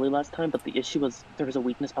Rotom early last time, but the issue was there was a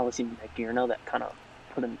weakness policy in Magirno that kind of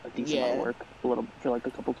put in a decent amount of Yeah. work for like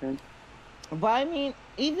a couple turns. But I mean,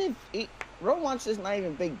 even if Road Launch is not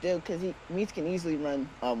even a big deal because Meats can easily run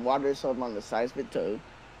Water Assault on the Seismic Toad,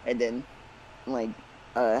 and then like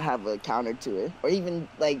have a counter to it, or even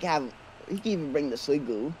like he can even bring the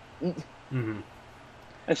Sliggoo. Mm-hmm.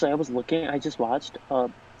 Actually, I was looking. I just watched.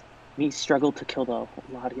 Mies struggled to kill the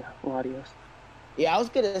Latios. Yeah, I was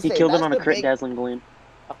gonna say He killed that's him on a the crit big, Dazzling Gleam.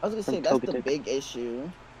 I was gonna say from that's the Togetic. big issue.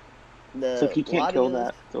 So if he can't kill Latios-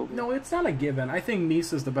 that, it's over. No, it's not a given. I think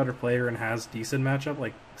Mies is the better player and has decent matchup,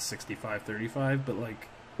 like 65-35, but like,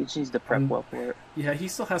 He just needs to prep well for it. yeah, he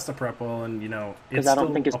still has to prep well, and Because it's I don't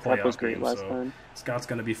still think his a prep was playoff great game, last so time. Scott's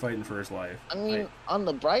gonna be fighting for his life. I mean, on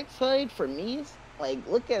the bright side for me, like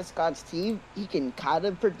look at Scott's team. He can kind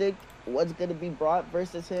of predict what's gonna be brought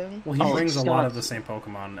versus him. Well, he Oh, brings a lot Scott. of the same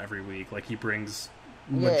Pokemon every week. Like, he brings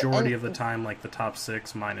Yeah, majority and- of the time, like, the top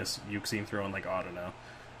 6 minus Euxine throwing, like, Audino.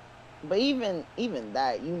 But even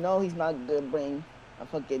that, you know, he's not gonna bring a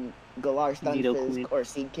fucking Galar Nidoqueen. Stunfisk or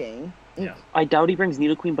Sea King. Yeah. I doubt he brings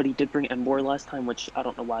Nidoqueen, but he did bring Emboar last time, which I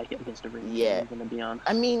don't know why against a ring. Yeah. I'm gonna be on.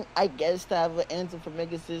 I mean, I guess to have an answer for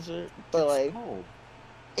Mega Scissor, but like, Oh,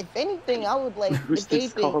 if anything, I would like, Who's if this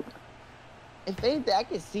anything, called? if anything, I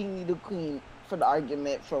could see Nidoqueen for the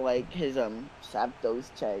argument for like his Zapdos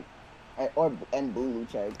check, and Bulu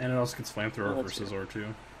check. And it also gets Flamethrower Oh, that's versus Or2.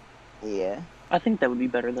 Yeah. I think that would be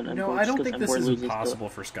better than Emboar. No, I don't just think 'cause this Emboar is loses to- impossible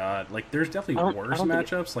for Scott. Like, there's I definitely don't- worse I don't think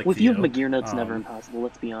matchups. Like, With you, Theo. Magirna, it's never Um, impossible.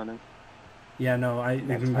 Let's be honest. Yeah, no,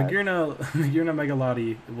 That's right. Magirna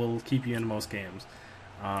Megalotti will keep you in most games.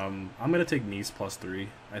 I'm gonna take Mies +3.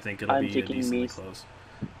 I think it'll I'm be taking decently Mies. close.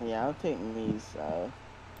 Yeah, I'll take Mies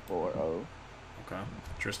 4-0. Okay,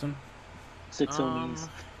 Tristan. 6-0 Mies.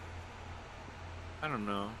 I don't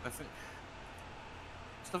know. I think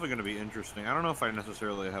it's definitely going to be interesting. I don't know if I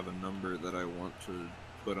necessarily have a number that I want to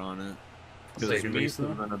put on it. Because Take Mies Mies, has though?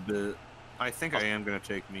 been a bit. I think I am going to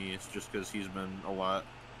take Mies just because he's been a lot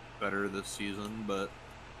better this season. But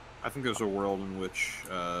I think there's a world in which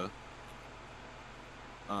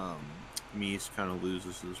Mies kind of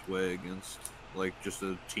loses his way against like just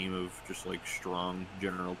a team of just like strong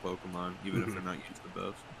general Pokemon, even if Mhm. they're not used the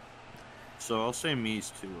best. So I'll say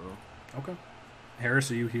Mies 2-0. Okay. Harris,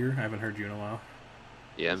 are you here? I haven't heard you in a while.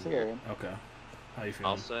 Yeah, I'm here. Okay. How you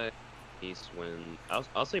feeling? I'll say Mies win.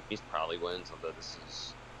 I'll say Mies probably wins, although this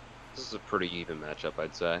is a pretty even matchup,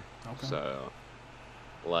 I'd say. Okay. So,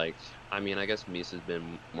 like, I mean, I guess Mies has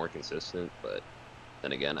been more consistent, but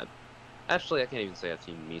then again, I can't even say I've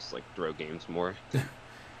seen Mies like throw games more.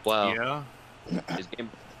 Well, Yeah. his game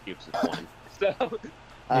shoots is one. So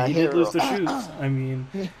Yeah, he did lose Hero. the shoots. I mean,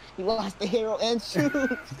 He lost the hero and shoot.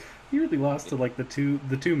 he really lost to like the two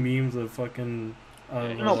memes of fucking. No,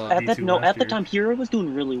 D2 last at the year. time, Hero was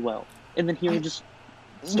doing really well, and then Hero just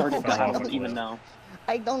started No, to I fall don't even know. now.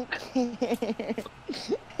 I don't care. okay,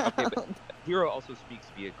 but Hero also speaks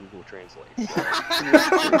via Google Translate.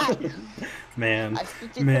 So. Man, I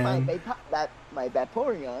switched it to man, my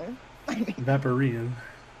Vaporeon. Vaporeon.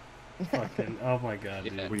 Fucking, oh my god,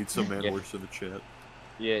 Yeah. dude. We need some man Yeah. worse in the chat.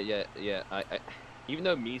 Yeah. I even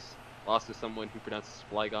though Mies lost to someone who pronounces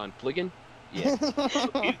Flygon Fligon, yeah.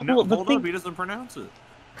 No, Well, the hold thing- up, he doesn't pronounce it.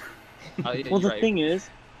 Oh, yeah, Well, the you're right. thing is,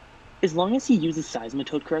 as long as he uses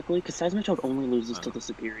Seismitoad correctly, because Seismitoad only loses to the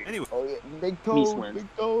superior. Anyway, Oh yeah, big Mies toe, wins.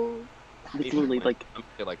 big toe. It's Mies literally wins. like I'm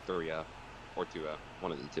gonna say like 3-0 or 2-0,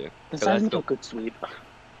 one of the two. the 'Cause I Seismitoad still- could sweep.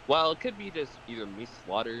 Well, it could be just either Mies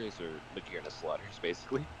slaughters or Magearna slaughters,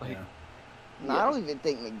 basically. Like, Yeah. No, I don't even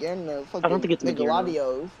think Magearna. I don't think it's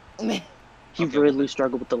Magearna. Magearna. He Okay, really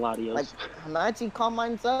struggled with the Latios. Like, imagine calm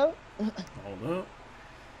mine's up. Hold up.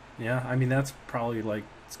 Yeah, I mean that's probably like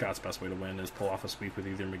Scott's best way to win is pull off a sweep with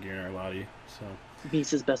either McGear or Lottie. So.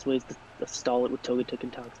 Beast's best way is to stall it with Togetic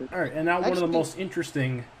and Toxic. All right, and now one of the Actually- most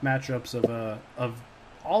interesting matchups of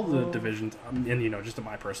all the divisions, and just in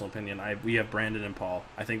my personal opinion, we have Brandon and Paul.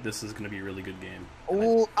 I think this is going to be a really good game. And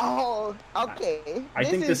Ooh, oh, okay. I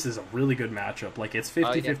think this is a really good matchup. Like it's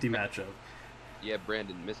 50-50 matchup. yeah,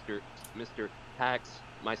 Brandon, Mr. Hacks,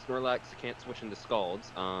 my Snorlax can't switch into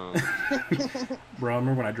Scalds. Bro, I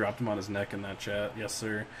remember when I dropped him on his neck in that chat. Yes,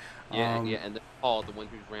 sir. Yeah, and then Paul, the one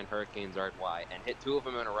who ran Hurricanes RY, and hit 2 of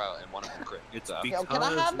them in a row, and one of them crit. it's So, because, can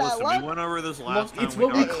I have that listen, one? we went over this Look, last time. it's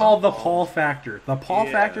what we got call it. the Paul factor. The Paul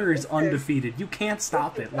Yeah. factor is undefeated. You can't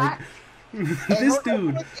stop it. Like Hey, this hold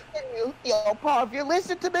on, dude. Yo, Paul, if you're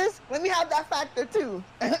listening to this, let me have that factor too.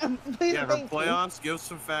 Please, Yeah, for thank you. playoffs, give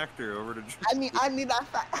some factor over to. I need that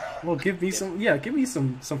factor. Well, give me some. Yeah, give me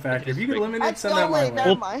some factor. If you can eliminate, send that Actually, my wait, way. never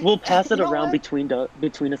We'll, mind. we'll pass it You know around what?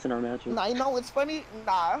 between us in our matches. Nah, you know what's funny?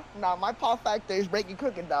 Nah, my Paul factor is breaking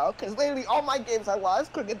Crocodile, because literally all my games I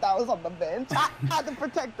lost, Crocodile was on the bench. I had to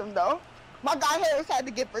protect him though. My guy Harris had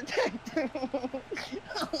to get protected.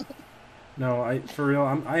 No, for real.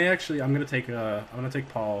 I'm gonna take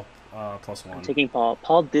Paul +1. I'm taking Paul.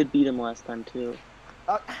 Paul did beat him last time too.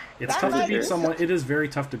 It's That tough to beat matters. someone. It is very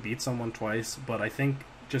tough to beat someone twice, but I think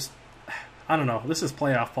I don't know. This is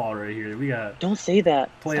playoff Paul right here. We got Don't say that.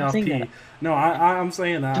 Stop playoff saying P. that. No, I'm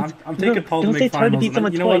saying that. I'm taking No, Paul don't to say make it's hard to finals. beat and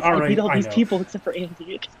someone you know what? twice. All I right, beat all I these know. people except for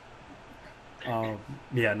Andy. Yeah,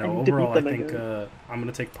 I no. need to beat Overall, I them think again. I'm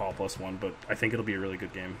gonna take Paul +1, but I think it'll be a really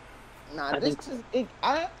good game. Nah, I this think- is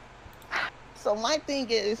it. So my thing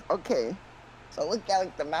is, okay. So look at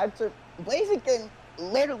like the matchup. Blaziken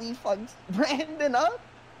literally fucks Brandon up.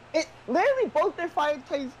 It literally both their fire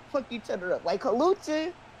types fuck each other up. Like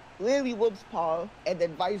Halucha literally whoops Paul, and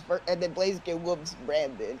then vice versa, and then Blaziken whoops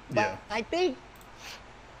Brandon. But Yeah. I think,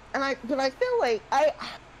 but I feel like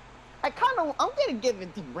I'm gonna give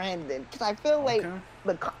it to Brandon because I feel like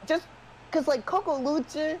Okay. just because like Coco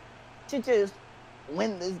Lucha should just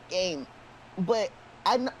win this game, but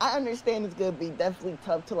I understand it's gonna be definitely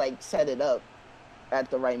tough to like set it up at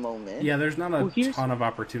the right moment. Yeah, there's not a Well, here's- ton of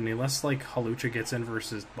opportunity unless like Halucha gets in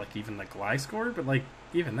versus like even the Gliscor, but like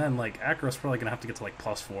even then like Akros probably gonna have to get to like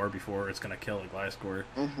 +4 before it's gonna kill a Gliscor.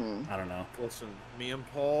 Mm-hmm. I don't know. Listen, me and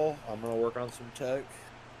Paul, I'm gonna work on some tech.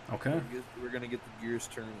 Okay. We're gonna get the gears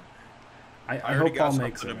turning. I already hope got Paul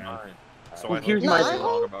makes something it, in man. mind. So Well, I here's hope my- you're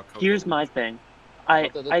wrong about Coco. Here's my thing. I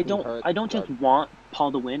don't just want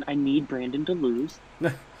Paul to win. I need Brandon to lose.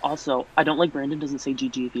 Also, I don't like Brandon doesn't say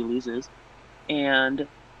GG if he loses, and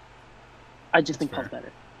I just think That's Paul's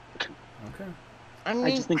better. Okay. I mean,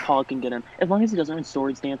 I just think Paul can get him as long as he doesn't run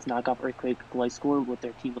Swords Dance, Knock Off Earthquake, Gliscor with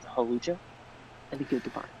their team with Halucha. I think he'll do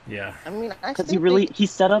fine Yeah. I mean, I because still he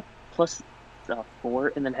set up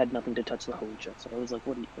 +4 and then had nothing to touch the Halucha. So I was like,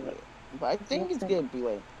 what do you? but I think it's gonna be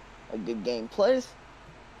like a good game. Plus,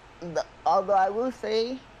 although I will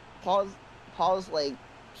say, Paul's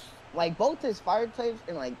like both his fire types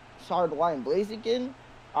and like Chardonnay and Blaziken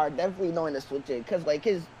are definitely knowing to switch it. Cause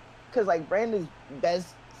like Brandon's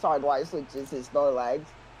best Chardonnay switch is his Snorlax,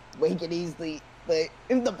 where he can easily. But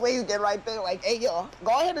if the Blaziken right there, like, hey yo,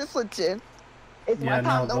 go ahead and switch it. It's Yeah, my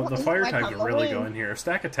time no, the it's fire my types time are to really win. going here. If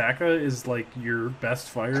Stack Attacka is like your best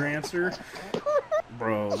fire answer,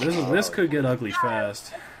 bro, this could get ugly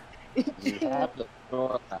fast. You have to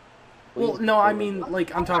throw that. Well, no, I mean,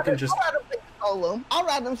 like, I'm talking just... I'd rather bring the golem. I'd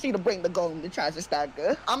rather see to bring the golem to try to stack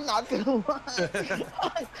her. I'm not gonna lie.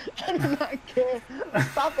 I do not care.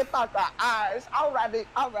 Stop it, thought the eyes.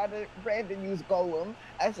 I'd rather Brandon use golem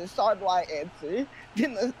as a sidewise answer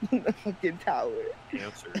than the fucking tower.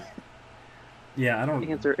 Answer. Yeah, I don't...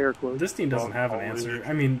 Answer air quotes. This team doesn't have an answer.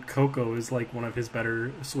 I mean, Coco is like one of his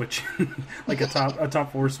better switch, like a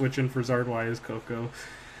top 4 switch-in for Zardwai is Coco.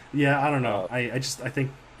 Yeah, I don't know. I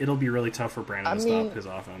think it'll be really tough for Brandon to stop his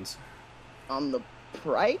offense. On the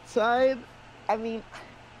bright side, at least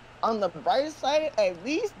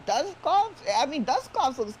Dustkov. I mean,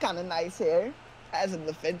 Dustkov looks kind of nice here as a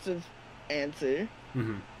defensive answer.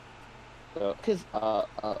 Mm-hmm. Because so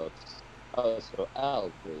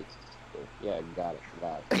Albert. Yeah, got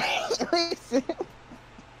it. listen,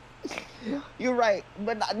 you're right,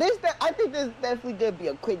 but I think this definitely could be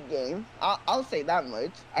a quick game. I'll say that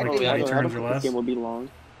much. I Like think, 20 I turns don't or think less? this game will be long.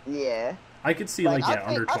 yeah. I could see, like,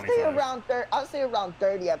 under 25. I'll say around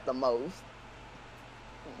 30 at the most.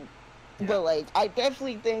 Yeah. But, like, I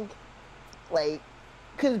definitely think, like,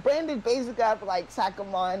 because Brandon basically have to, like, sack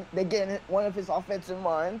him on, they get one of his offensive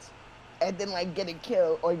runs, and then, like, get a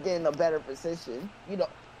kill or get in a better position. You know,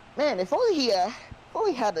 man, if only he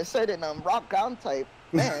had a certain rock ground type,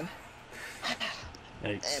 man.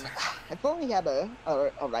 Yikes. And if only he had a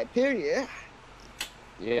Rhyperior.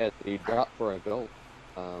 Yeah, he dropped for a goal.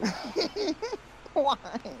 Why?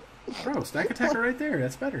 Bro, Stack Attacker right there.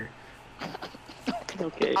 That's better.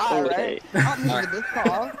 Okay, All okay. right. I'm moving this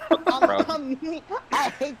call.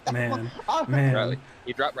 I hate that Man, one. All right. man. Bro,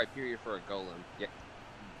 he dropped Rhyperior for a golem. Yeah,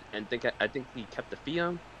 and I think he kept the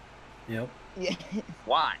Fium. Yep. Yeah.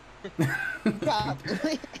 Why? God,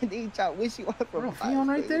 he tried wish you were Bro, Fion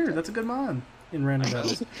right there. That's a good mod in random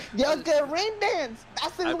battles. Yo, good rain dance.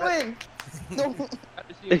 That's his win.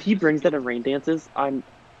 If he brings that in rain dances, I'm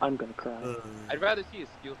gonna cry. I'd rather see a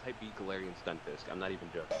steel type be Galarian Stunfisk. I'm not even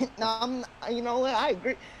joking. No, you know what? I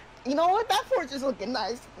agree. You know what? That forge is looking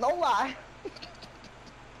nice. No lie.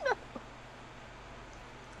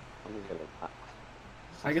 I'm gonna.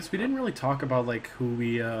 I guess we didn't really talk about like who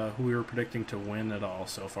we were predicting to win at all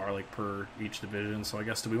so far, like per each division. So I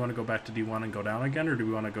guess do we want to go back to D1 and go down again, or do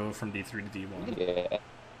we want to go from D3 to D1? Yeah,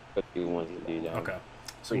 but you want to do that. Okay,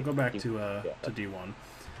 so we'll go back to D1.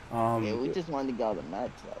 Yeah, we just wanted to go to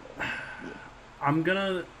match level. I'm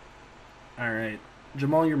gonna. All right,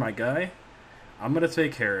 Jamal, you're my guy. I'm gonna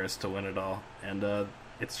take Harris to win it all, and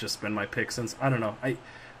it's just been my pick since I don't know.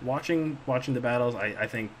 Watching the battles, I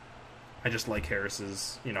think. I just like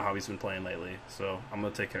Harris's, how he's been playing lately. So I'm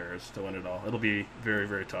going to take Harris to win it all. It'll be very,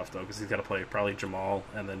 very tough, though, because he's got to play probably Jamal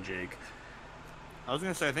and then Jake. I was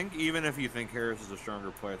going to say, I think even if you think Harris is a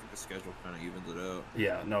stronger player, I think the schedule kind of evens it out.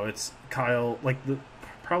 Yeah, no, it's Kyle. Like, the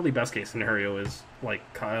probably best case scenario is, like,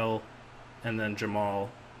 Kyle and then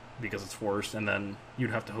Jamal, because it's worse. And then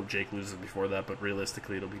you'd have to hope Jake loses before that, but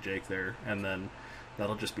realistically it'll be Jake there. And then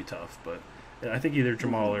that'll just be tough. But yeah, I think either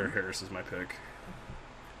Jamal or Harris is my pick.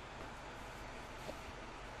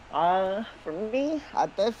 For me, I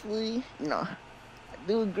definitely, I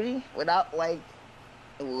do agree without,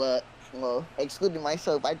 excluding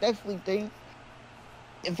myself. I definitely think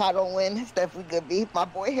if I don't win, it's definitely going to be my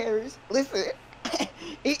boy Harris. Listen,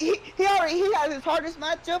 he has his hardest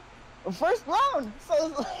matchup first round. So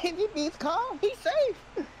it's like, if he beats Kyle, he's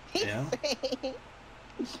safe. He's safe.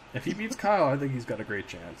 If he beats Kyle, I think he's got a great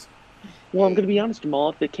chance. Well, I'm gonna be honest, Jamal.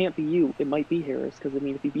 If it can't be you, it might be Harris. Because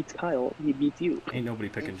if he beats Kyle, he beats you. Ain't nobody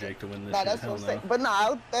picking Jake to win this. No, that's what I'm saying. But no, I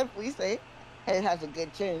would definitely say it has a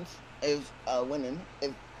good chance of winning.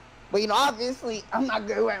 But obviously, I'm not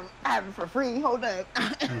gonna have it for free. Hold up.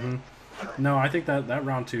 Mm-hmm. No, I think that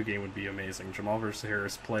round 2 game would be amazing. Jamal versus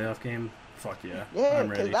Harris playoff game. Fuck yeah. Yeah, I'm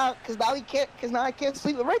ready. Because now I can't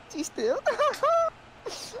sleep with Reggie still.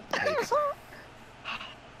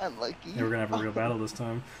 I'm lucky. Yeah, we're gonna have a real battle this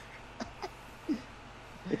time.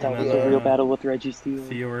 It's always a real battle with Reggie Steele.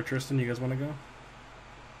 Theo or Tristan, you guys want to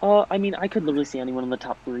go? I could literally see anyone in the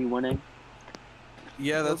top 3 winning.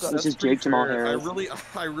 Yeah, that's just pretty Jake, Jamal, fair. Harris.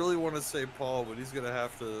 I really want to say Paul, but he's gonna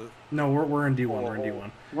have to. No, we're in D1. We're in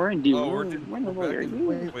D1. We're in D1. Oh, Where the hell are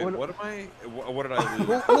you? Wait, what am I? What did I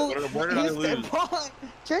lose? Where did I lose?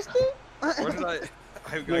 Tristan? Where did I?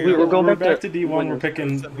 We're going back to D1. We're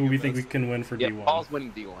picking who we think we can win for D1. Paul's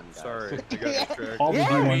winning D1. Guys. Sorry, I got distracted. Paul's the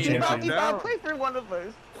D1 champion. He about to play for one of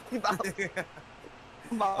us. He about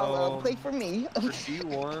to play for me. For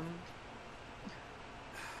D1,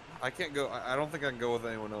 I can't go. I don't think I can go with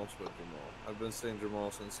anyone else but Jamal. I've been saying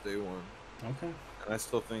Jamal since day one. Okay. And I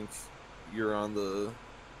still think you're on the.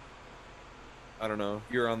 I don't know.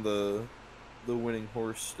 You're on the winning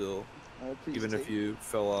horse still. Even if you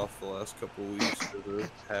fell off the last couple of weeks for the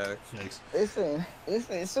hacks. Yikes. Listen.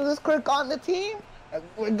 As soon as Kirk on the team,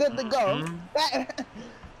 we're good to go.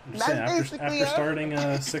 I'm just saying, after starting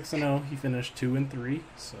 6-0, he finished 2-3,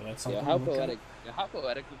 so that's something. Yeah, how to look at. poetic. Yeah, how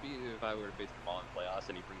poetic would it be if I were to face Jamal in playoffs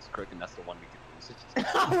and he brings Crook and that's the one we could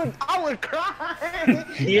lose. I would cry.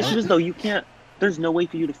 The issue is though you can't. There's no way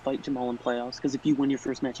for you to fight Jamal in playoffs because if you win your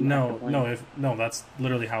first match, you have to win. No, that's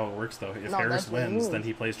literally how it works though. If Harris wins, then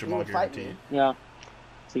he plays Jamal guaranteed. Yeah,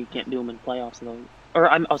 so you can't do him in playoffs though. Or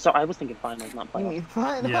I was thinking finals, not playoffs. You mean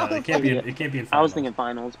finals? Yeah, it can't be in finals. I was thinking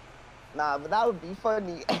finals. Nah, but that would be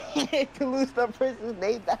funny to lose the person's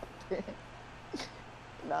name after.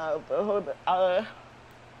 Nah, but hold on.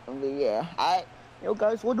 I mean, yeah. Yo,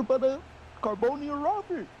 guys, what about Carboni or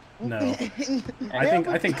Robert? No,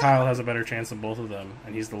 I think Kyle has a better chance than both of them,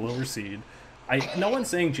 and he's the lower seed. No one's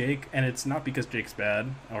saying Jake, and it's not because Jake's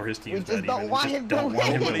bad or his team's bad. We just don't want him to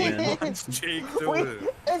win. Jake to win.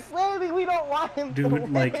 It's literally we don't want him to win.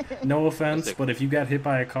 Dude, like, no offense, but if you got hit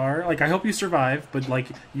by a car, like, I hope you survive, but like,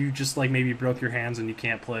 you just like maybe broke your hands and you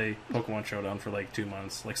can't play Pokemon Showdown for like 2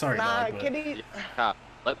 months. Like, sorry, dog. But...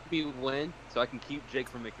 Let me win so I can keep Jake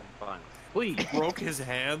from making the finals. Please. He broke his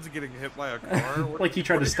hands getting hit by a car? Like he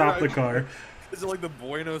tried to stop the car. Is it like the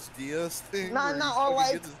Buenos Dias thing? No,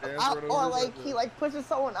 or like he like pushes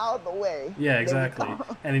someone out of the way. Yeah, exactly.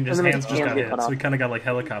 And his hands just got hit, so he kind of got like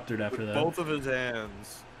helicoptered after that. Both of his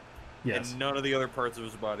hands. Yes. And none of the other parts of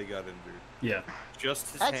his body got injured. Yeah. Just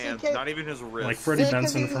his hands, not even his wrist. Like Freddie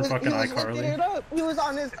Benson from fucking iCarly. He was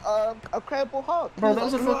on his Incredible Hulk. Bro, that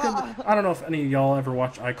was a fucking... I don't know if any of y'all ever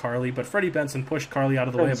watched iCarly, but Freddie Benson pushed Carly out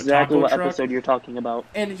of the way of a taco exactly what truck. Episode you're talking about.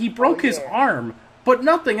 And he broke his arm, but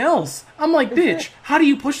nothing else. I'm like, bitch, how do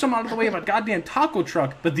you push someone out of the way of a goddamn taco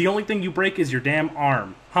truck, but the only thing you break is your damn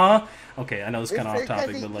arm? Huh? Okay, I know this is kind of off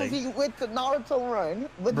topic, but like... he went to Naruto run.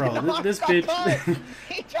 But bro, this bitch...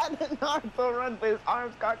 He tried to Naruto run, but his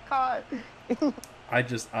arms got caught.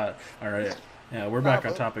 Alright. Yeah, we're back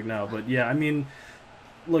on topic now, but yeah, I mean...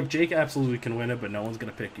 Look, Jake absolutely can win it, but no one's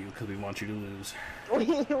going to pick you because we want you to lose.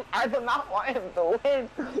 I do not want him to win.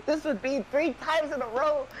 This would be 3 times in a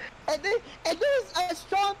row. And there's a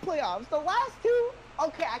strong playoffs. The last 2,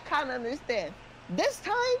 okay, I kind of understand. This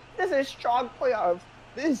time, this is strong playoffs.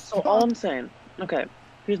 So all I'm saying, okay,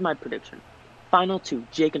 here's my prediction. Final 2,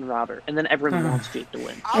 Jake and Robert, and then everyone wants Jake to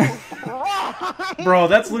win. Bro,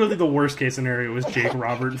 that's literally the worst case scenario is Jake,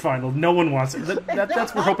 Robert, final. No one wants it.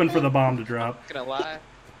 That's we're hoping for the bomb to drop. I'm not gonna lie.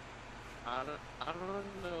 I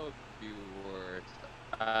don't know if you were.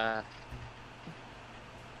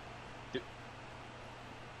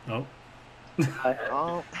 Yeah.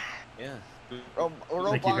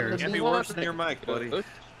 Thank you, Harris. Can't be worse than your mic, buddy.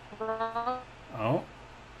 Oh.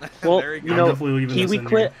 Well, There you you go. know, Kiwi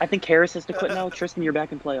quit. I think Harris has to quit now. Tristan, you're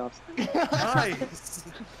back in playoffs. Nice.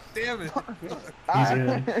 Damn it. He's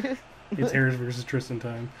in. It's Harris versus Tristan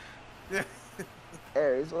time. Yeah.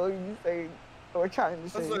 Harris, what are you saying? We're trying to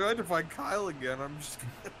say. I had to find Kyle again. I'm just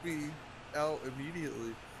gonna be out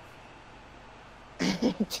immediately.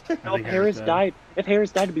 No, if Harris died,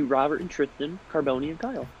 it'd be Robert and Tristan, Carboni and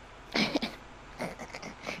Kyle.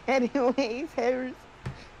 Anyways, Harris,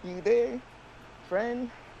 you there, friend?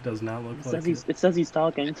 Does not look like it says he's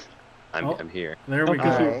talking. I'm here. There we go.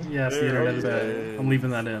 Right. Yes, the internet is bad. I'm leaving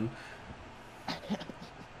that in.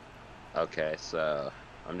 Okay, so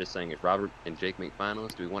I'm just saying, if Robert and Jake make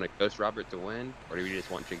finals, do we want to ghost Robert to win, or do we just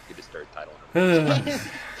want Jake to get his third title?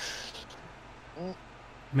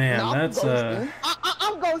 Man, no, that's I'm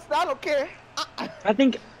ghosting. I don't care. I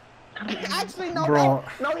think. Actually, no. Bro.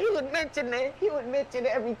 No, he would mention it. He would mention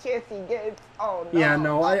it every chance he gets. Oh no. Yeah,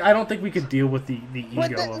 no, I don't think we could deal with the ego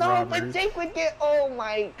of Robert. But Jake would get. Oh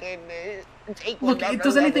my goodness. Look,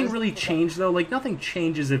 does anything really change though? Like nothing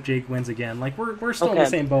changes if Jake wins again. Like we're still in the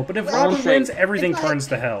same boat. But if Robert wins, everything turns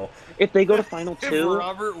to hell. If they go to final 2, if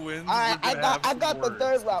Robert wins, I got the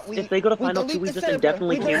third route. If they go to final 2, we just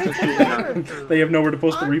indefinitely cancel season. They have nowhere to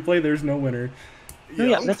post the replay. There's no winner.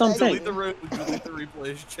 Yeah, that's what I'm saying. Delete the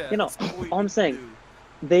replays chat. You know, all I'm saying,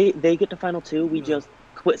 they get to final 2. We just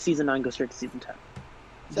quit season 9, go straight to season 10.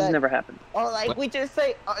 This has never happened. Or like we just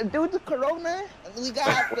say, due to Corona, we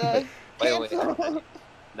got the. Wait.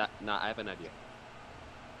 Nah, I have an idea.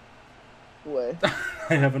 What?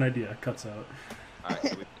 I have an idea. Cuts out.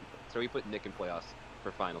 Alright, so we put Nick in playoffs.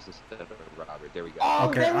 for finals instead of Robert. There we go. Oh,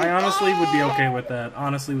 Okay, there we I honestly go! would be okay with that.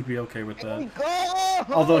 Honestly, would be okay with There we that.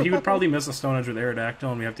 go! Although he would probably miss a Stone Edge with Aerodactyl,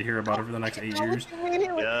 and we have to hear about it for the next 8 years.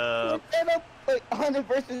 Yeah.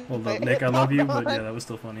 Well, Nick, I love you, but yeah, that was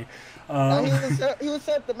still funny. He was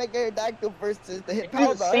set to make Aerodactyl versus the hit It's the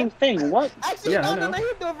power. same thing. What? Actually, Yeah, I no, know. he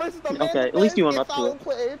do it versus the man. Okay, at least you went up to it.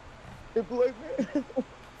 Played. It's like, man.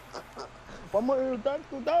 One more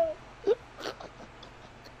Aerodactyl down.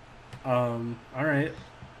 All right.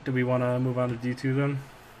 Do we want to move on to D2 then?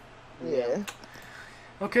 Yeah.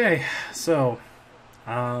 Okay, so,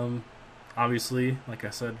 obviously, like I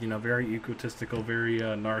said, you know, very egotistical, very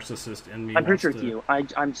narcissist in me. I'm pretty sure wants it's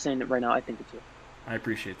to- you. I'm saying it right now. I think it's you. I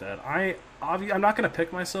appreciate that. I'm not going to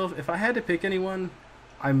pick myself. If I had to pick anyone,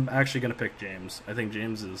 I'm actually going to pick James. I think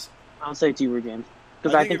James is... I'll say it's you or James.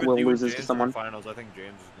 Because I think if Will it's you and loses to James in the someone. Finals, I think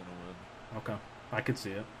James is gonna Okay, I could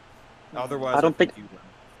see it. win. Otherwise, I don't think- you win.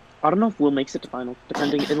 I don't know if Will makes it to finals,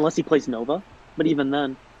 depending unless he plays Nova. But even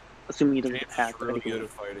then, assuming he doesn't James get hacked, is I really think he good will.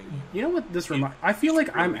 at fighting. You know what this reminds... I feel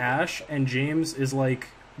like I'm Ash, and James is like...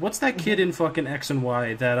 What's that kid in fucking X and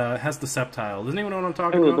Y that has the septile? Does anyone know what I'm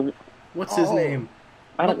talking Oh, about? the, What's his Oh. name?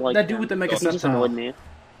 I don't like that dude with the mega He just annoyed septile. me.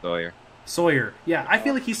 Sawyer. Sawyer. Yeah, I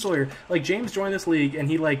feel like he's Sawyer. Like, James joined this league, and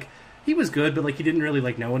he was good, but, like, he didn't really,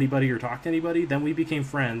 like, know anybody or talk to anybody. Then we became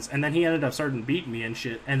friends, and then he ended up starting beating me and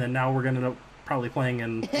shit, and then now we're going to end up probably playing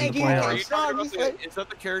in the Hey, you Are you playoffs. talking about He's like- is that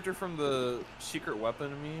the character from the Secret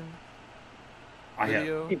Weapon meme I have...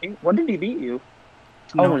 video? When did he beat you?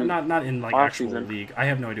 No, Oh, not in, like, off actual season. league. I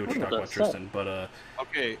have no idea what you're Oh, talking about, that's up. Tristan, but,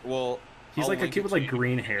 Okay, well, he's I'll like a link kid it with, to like, you.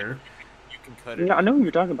 green hair. You can cut it. Yeah, I know who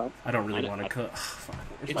you're talking about. I don't really I- want to cut... Fuck.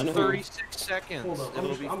 It's I know. 36 seconds. Hold on,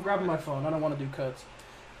 It'll be I'm grabbing my phone. I don't want to do cuts.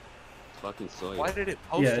 Fucking Sawyer. Why did it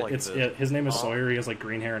post Yeah, like it's this? yeah, his name is Oh. Sawyer. He has, like,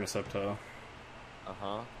 green hair and a septile.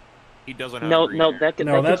 Uh-huh. He doesn't have No, green no, hair. that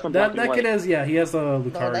kid's from Black and that White. kid has, yeah, he has No,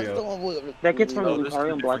 that's the Lucario. one with That kid's from Oh, the this Lucario is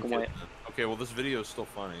a in Black and different White. kid then. Okay, well, this video is still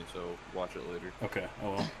funny, so watch it later. Okay,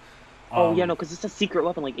 oh well. Oh, yeah, no, because it's a secret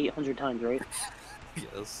weapon like 800 times, right?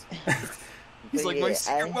 Yes. He's like, Yeah, my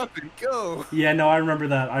secret weapon, go! Yeah, no, I remember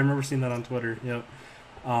that. I remember seeing that on Twitter. Yep.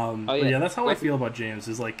 But yeah. yeah, that's how I Like- feel about James.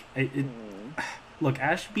 Is like, look,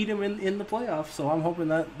 Ash beat him in the playoffs, so I'm hoping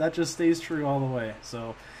that just stays true all the way.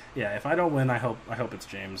 So, yeah, if I don't win, I hope it's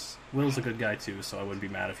James. Will's a good guy too, so I wouldn't be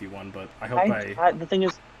mad if he won. But I hope The thing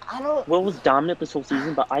is, I don't. Will was dominant this whole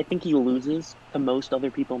season, but I think he loses to most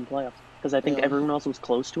other people in playoffs. Because I think Yeah. everyone else was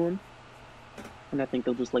close to him. And I think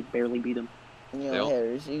they'll just, like, barely beat him. You They'll- know,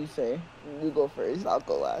 Harris, you say. You go first. I'll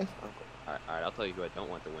go last. All right, I'll tell you who I don't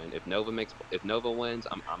want to win. If Nova wins,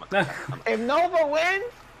 I'm If Nova wins,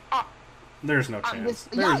 There's no I'm chance.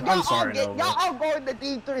 just, y'all, I'm sorry, y'all Nova. all going to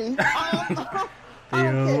D3.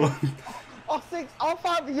 Theo. All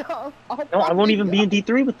five of y'all. No, I won't even be in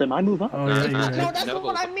D3 with them. I move up. Oh, yeah, Nah, you're nah, right. No, that's Nova. not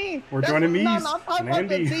what I mean. We're That's joining what- no, Mies no, I'm talking and about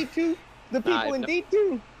the Andy. D2. The Nah, people in no.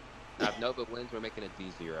 D2. If Nova wins, we're making a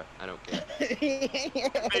D0. I don't care. Make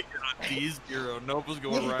it on D0. Nova's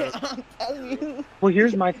going right up. I'm telling you. Well,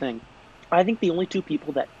 here's my thing. I think the only two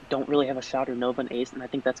people that don't really have a shot are Nova and Ace, and I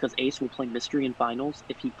think that's because Ace will play Mystery in finals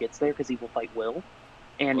if he gets there, because he will fight Will.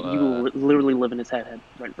 And you will literally live in his head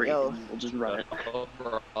rent free, Yo. and you will just run it.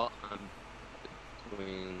 Overall, I'm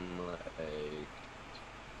between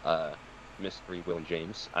like Mystery, Will, and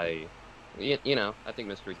James. You know, I think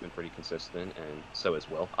Mystery's been pretty consistent, and so is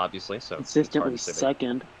Will, obviously. So it's hard Consistently to say that-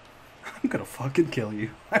 second. I'm gonna fucking kill you.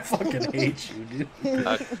 I fucking hate you, dude.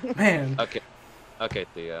 Okay, Man. okay,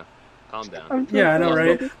 Thea, calm down. Yeah, I know,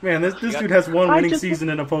 right? Man, this dude has one I winning just- season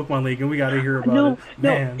in a Pokemon League, and we gotta hear about No, it.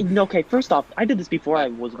 Man, no. Okay, first off, I did this before I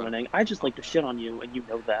was winning. I just like to shit on you, and you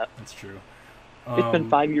know that. that's true. It's been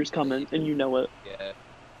 5 years coming, and you know it.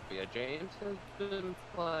 Yeah, James has been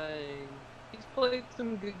playing. He's played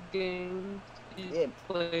some good games. He's Yeah.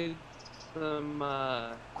 played some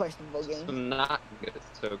Questionable game. some not good,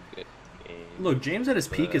 so good games. Look, James at his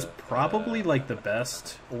peak is But, probably like the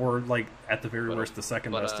best, or like at the very but- worst, the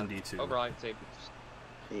second but, best in D2. Overall, I'd say,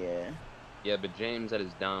 Yeah. yeah, but James at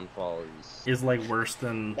his downfall Is like worse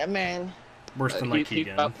than That man. like he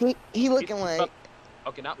Keegan. felt- He looking he's like.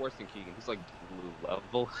 okay, not worse than Keegan. He's like blue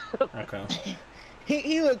level. Okay.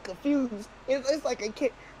 He looked confused. It's like a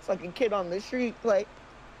kid. It's like a kid on the street. Like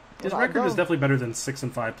His where I record is go. definitely better than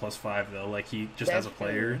 6-5 plus 5 though. Like he just as a That's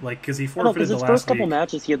player, true. like because he No, forfeited because the his last first couple week.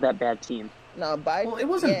 matches, he had that bad team. No, but Well, it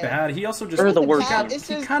wasn't yeah. bad. He also just Or the It's worst bad. team. It's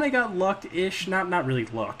he just- kind of got lucked-ish. Not really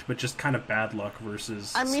lucked, but just kind of bad luck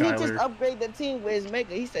versus I mean, he just Skylar. upgraded the team with his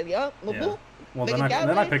mega. He said, "Yup, Yeah. boop." Well, Mega then I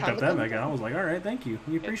Gallery, picked time up to that come mega. down. I was like, all right, thank you.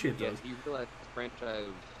 We appreciate yeah, those. he realized the franchise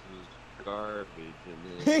was garbage.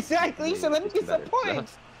 And then Exactly. So let me get some better.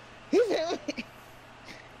 points. He said,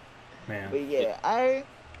 Man. But yeah, I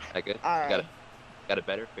good. all right. Got a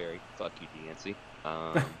better fairy. Fuck you, DNC.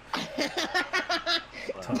 Damn.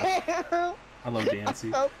 I love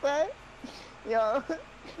Dancy. So bad. Yo,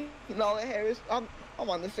 you know, Harris, I'm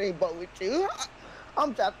on the same boat with you.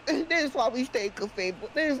 I'm just, this is why we stay in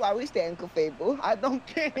Clefable. I don't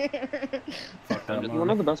care. Fuck that, You wanna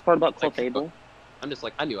know the best part about Clefable? I'm just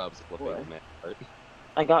like, I knew I was a Clefable man. Right?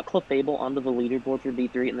 I got Clefable onto the leaderboard for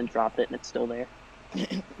D3 and then dropped it, and it's still there.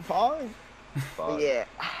 Fine. Yeah.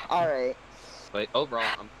 All right. But overall,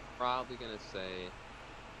 I'm probably gonna say.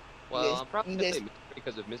 Well, Yes, I'm probably gonna yes. say Mystery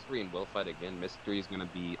because if Mystery and Will fight again, Mystery is gonna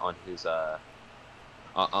be on his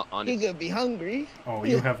on He his. gonna be hungry. Oh,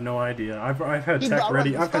 you have no idea. I've had He tech got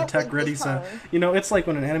ready. right I've had to start tech with ready. this So, time. you know, it's like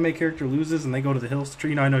when an anime character loses and they go to the hills to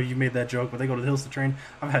train. I know you made that joke, but they go to the hills to train.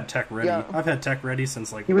 I've had tech ready. Yeah. I've had tech ready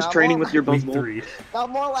since like He was Nah, training well, with your week Buzzwole. 3. Not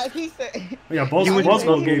more like he said. Yeah, You went to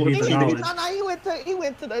Buzzwole gave me Buzzwole. the He knowledge. No, he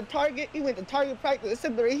went to the target. He went to target practice.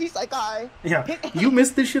 Assembly. He's like, all right. Yeah, you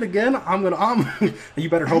missed this shit again. You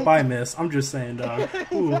better hope I miss. I'm just saying, dog.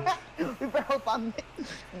 Ooh. We better hope I'm.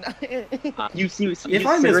 You see, If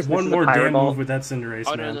I miss one more damn move with that Cinderace,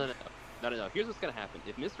 Oh man. no. Here's what's gonna happen.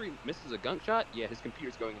 If Mystery misses a gunk shot, yeah, his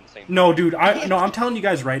computer's going in the same. No, dude, I'm telling you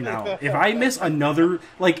guys right now. If I miss another,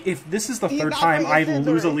 like, if this is the He's third not time I playing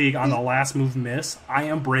lose a Cinderace. league on the last move miss, I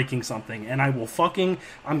am breaking something, and I will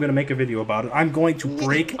I'm gonna make a video about it. I'm going to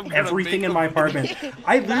break everything in my apartment.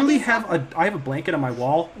 I literally have a blanket on my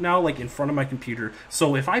wall now, like, in front of my computer.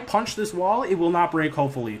 So if I punch this wall, it will not break,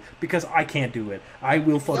 hopefully, because I can't do it. I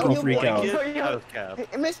will fucking freak out.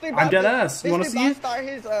 I'm dead ass. You wanna see it? Start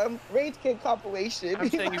his Rage Kid compilation. I'm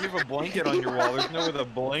saying if you have a blanket on your wall, there's no way the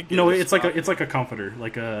blanket. You know, is it's like stopping. a comforter,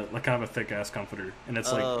 like kind of a thick ass comforter, and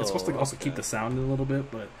it's like it's supposed to also keep the sound in a little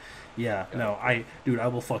bit, but yeah, no, I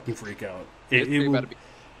will fucking freak out. Mystery It will.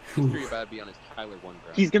 Mystery about to be on his Tyler 1 ground.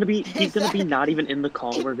 He's gonna be not even in the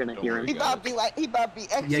call. We're gonna hear him. He about to be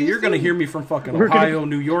Yeah, you're gonna hear me from fucking We're gonna Ohio,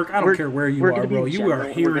 New York. I don't care where you we're are, gonna be bro. You are general.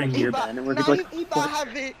 We're hearing gonna me. hear Ben, and we're gonna be like, he about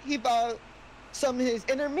have it. He about some of his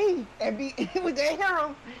inner me, and we gonna hear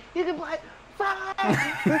him. He can be like,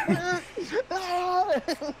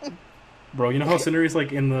 Bro, you know how Cinderace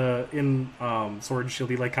like in Sword and Shield,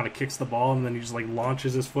 he like kind of kicks the ball and then he just like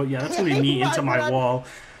launches his foot. Yeah, that's gonna be me into my wall.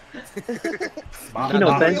 You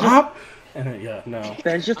know, Ben's yeah, no.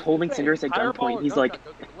 Ben's just holding Cinderace at Fireball gunpoint. or He's gunk like, shot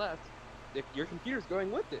goes to the left. If your computer's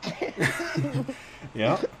going with it.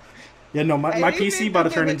 Yeah. Yeah, no, my Hey, PC about to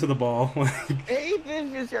turn into the ball. Hey,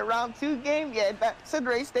 this is your round 2 game. Yeah, that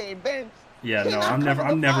Cinderace staying bench. Yeah, no,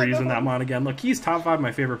 I'm never using that mon again. Look, he's top 5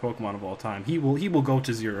 my favorite Pokemon of all time. He will go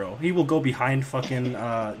to 0. He will go behind fucking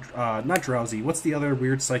not Drowsy. What's the other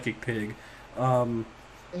weird psychic pig?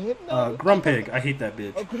 Grumpig. I hate that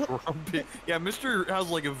bitch. Grumpy. Yeah, Mr. has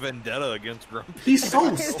like a vendetta against Grumpy. He's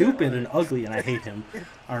so stupid and ugly, and I hate him.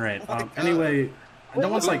 All right. Anyway, no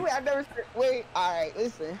one's like. I never said, wait, all right,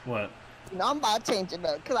 listen. What? You know, I'm about to change it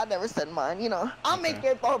up because I never said mine. You know, I'll make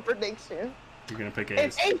it a prediction. You're gonna pick If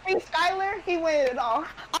Ace. AP Skyler, he win it all.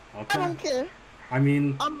 I Okay. don't care. I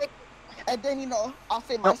mean, I'll make, and then I'll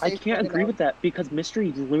say my. no, I safe can't word, agree with that because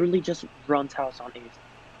Mystery literally just runs house on Ace.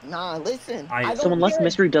 Nah, listen. I- I don't So unless care.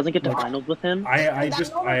 Mystery doesn't get to Look, finals with him, I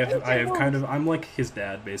moves. I'm like his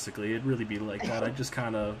dad basically. It'd really be like that. I just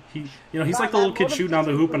kind of he's like the little kid shooting on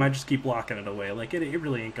the hoop, and I just keep blocking it away. Like it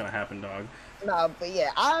really ain't gonna happen, dog. Nah, but yeah,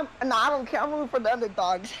 I don't care. I'm rooting for the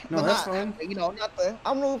underdogs. No, but that's not, fine. You know, not the.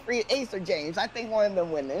 I'm rooting for Ace or James. I think one of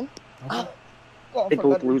them winning. Okay. Going they for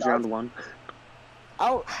both the lose underdogs. round 1.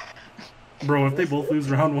 Oh, Bro, if they both lose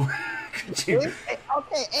round 1, could you?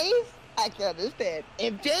 okay, Ace, I can understand.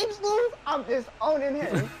 If James lose, I'm just owning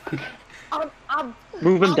him. I'm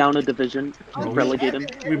Move him down a division, Bro, relegate him.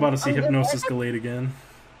 We about to see Hypnosis Galate again.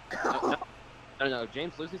 No,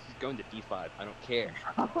 James loses, he's going to D5. I don't care.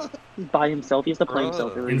 By himself, he has to play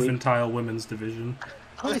himself every week. Infantile women's division,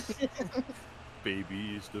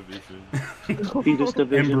 Babies division. Fetus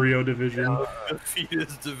division. embryo division.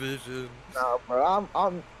 Fetus division. No, bro,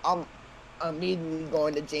 I'm immediately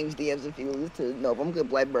going to James DMs if he loses to. No, I'm good,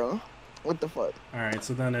 black bro. What the fuck? All right,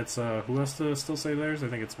 so then it's who has to still say theirs? I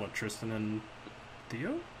think it's what, Tristan and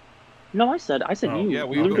Theo. No, I said Oh, you. yeah,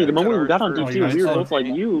 we Literally, the said moment we ours got on first. Oh, you D2, guys we were said- both like,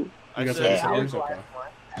 you. I You guys said, have Yeah, yours? Okay.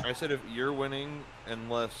 I said if you're winning,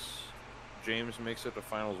 unless James makes it to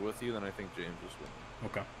finals with you, then I think James is winning.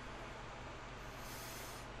 Okay.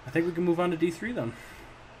 I think we can move on to D3 then.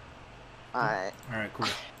 Alright. All right, cool.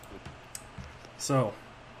 So,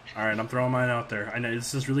 all right, I'm throwing mine out there. I know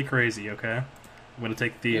this is really crazy. Okay, I'm gonna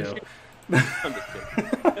take Theo. I'm just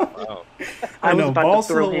kidding. Wow. I was know, about balls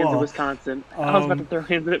to to throw the hands at wall. Wisconsin. I was about to throw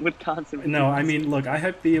hands at Wisconsin. No, I mean, look, I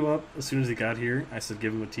hyped Theo up as soon as he got here. I said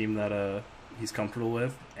give him a team that he's comfortable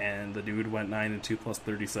with, and the dude went 9-2 plus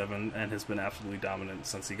 37 and has been absolutely dominant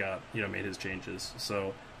since he got, made his changes.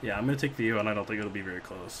 So, yeah, I'm going to take Theo, and I don't think it'll be very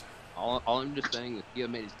close. All I'm just saying is Theo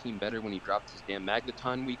made his team better when he dropped his damn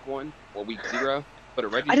Magneton week 1 or week 0. Put a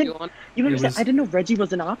Reggie seal on. You understand? I didn't know Reggie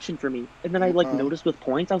was an option for me, and then I noticed with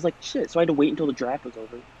points. I was like, shit. So I had to wait until the draft was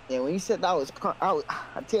over. Yeah, when you said that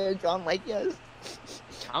I teared you. I'm like, yes.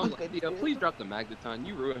 I was like, Theo, please drop the Magneton.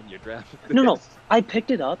 You ruined your draft. No. I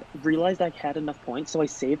picked it up, realized I had enough points, so I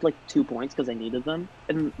saved like 2 points because I needed them.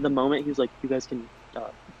 And the moment he was like, you guys can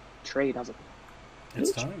trade, I was like,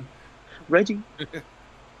 it's time. Reggie.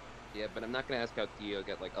 Yeah, but I'm not gonna ask how Theo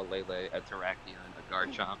got like a Lele, a Terrakion, a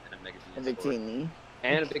Garchomp, and a Mega Victini.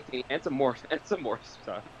 And a Victini, and some more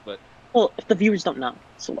stuff. But well, if the viewers don't know,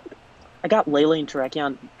 so like, I got Lele and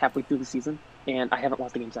Terrakion halfway through the season, and I haven't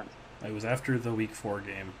lost a game since. It was after the week 4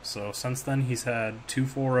 game, so since then he's had 2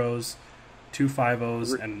 4-0s, 2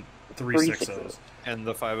 5-0s, and 3 6-0s. And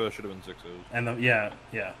the 5-0 should have been 6-0s. And yeah,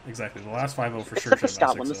 exactly. The last 5-0 for sure Except for should Scott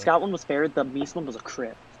have been one. 6-0. The Scott one was fair. The Mies one was a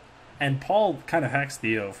crit. And Paul kind of hacks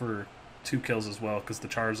Theo for 2 kills as well because the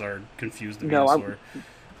Charizard confused the No, Venusaur.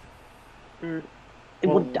 It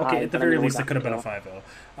would die. Okay, at the very least, it could have been a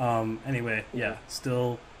 5-0. Anyway, yeah,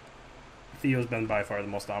 still, Theo's been by far the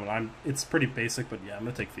most dominant. It's pretty basic, but yeah, I'm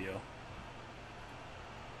gonna take Theo.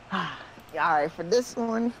 All right, for this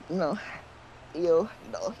one, you're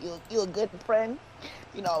a good friend.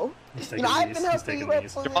 I've been helping you up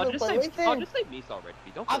for I'll just say listen. Mies already.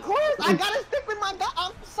 Don't. Of course, I gotta stick with my guy.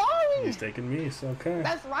 I'm sorry. He's taking Mies, okay.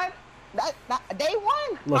 That's right. That day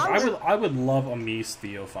one. Look, I would love a Mies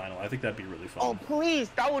Theo final. I think that'd be really fun. Oh please,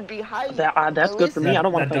 that would be high. That's good for me. I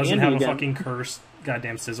don't want to play Andy Andy again. That doesn't have again. a fucking cursed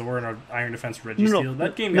goddamn Scizor and an Iron Defense Registeel.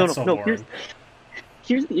 That game got so boring.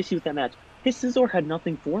 Here's the issue with that match. His Scizor had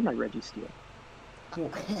nothing for my Registeel.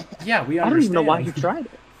 Well, yeah, we understand. I don't even know why he tried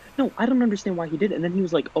it. No, I don't understand why he did it. And then he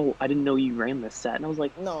was like, "Oh, I didn't know you ran this set." And I was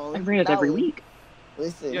like, "No, I ran it every week."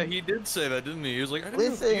 Listen. Yeah, he did say that, didn't he? He was like, I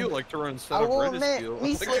didn't know you like to run setup Registeel.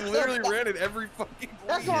 Like, I literally ran it every fucking week.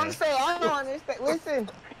 That's what I'm saying. I don't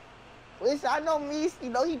understand. Listen, I know Mies,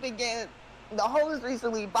 he been getting the hose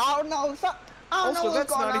recently, but I don't know. I don't know what's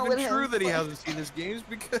that's going on not with even true him. that he hasn't seen his games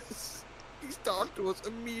because he's talked to us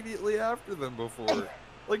immediately after them before.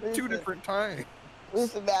 Like 2 different times.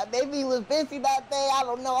 Listen, man, maybe he was busy that day. I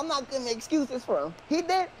don't know. I'm not gonna make excuses for him. He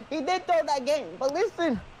did throw that game. But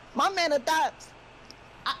listen, my man of thoughts.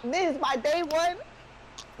 This is my day one.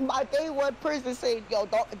 My day one person saying, "Yo,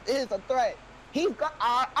 this is a threat."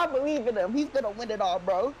 I believe in him. He's gonna win it all,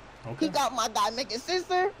 bro. Okay. He got my guy making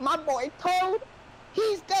sister. My boy Toad.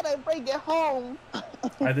 He's gonna bring it home.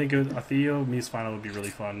 I think a Theo Mies final would be really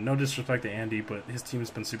fun. No disrespect to Andy, but his team's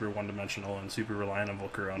been super one-dimensional and super reliant on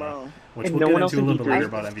Volcarona, which we'll get into a little bit later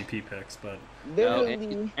about MVP picks. But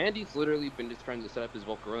Andy's literally been just trying to set up his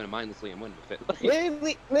Volcarona mindlessly and win with it.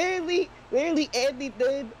 Literally, Andy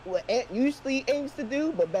did what Ant usually aims to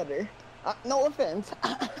do, but better. No offense.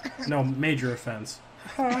 No major offense.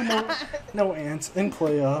 No ants in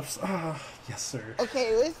playoffs. Yes, sir.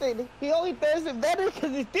 Okay, listen. He only does it better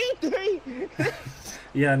because it's D3.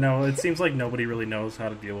 Yeah, no, it seems like nobody really knows how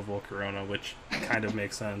to deal with Volcarona, which kind of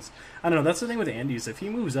makes sense. I don't know, that's the thing with Andy's. If he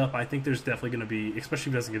moves up, I think there's definitely going to be, especially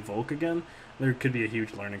if he doesn't get Volk again, there could be a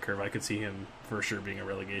huge learning curve. I could see him for sure being a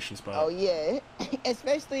relegation spot. Oh, yeah.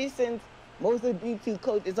 Especially since most of the D2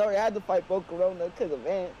 coaches already had to fight Volcarona because of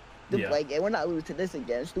Ant. They're like, yeah, we're not losing to this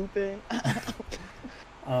again, stupid.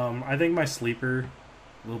 I think my sleeper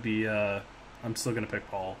will be, I'm still going to pick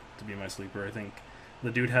Paul to be my sleeper. I think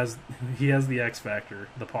the dude has the X factor,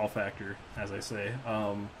 the Paul factor, as I say.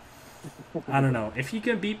 I don't know. If he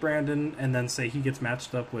can beat Brandon and then say he gets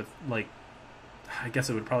matched up with, like, I guess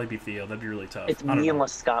it would probably be Theo. That'd be really tough. It's me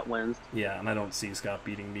unless Scott wins. Yeah, and I don't see Scott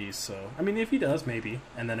beating me, so, I mean, if he does, maybe.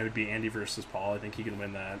 And then it would be Andy versus Paul. I think he can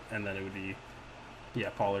win that. And then it would be,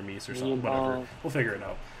 Paul or Mies or something. Whatever. We'll figure it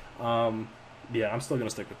out. Yeah, I'm still going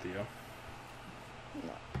to stick with Theo.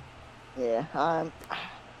 Yeah,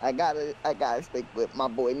 I gotta stick with my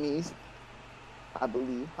boy Mies. I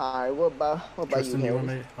believe. All right, what about Tristan, you,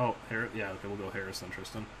 Harris? Harris. Yeah, okay, we'll go Harris and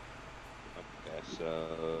Tristan. Okay,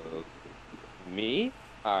 so me.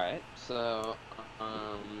 All right, so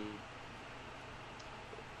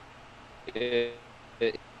yeah.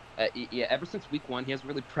 Ever since week 1, he hasn't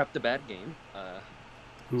really prepped a bad game.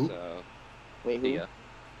 Who? So, wait, who? Thea.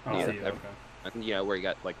 Okay. Yeah, where he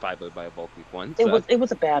got like 5-0 by a Volk week 1. It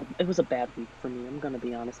was a bad week for me. I'm gonna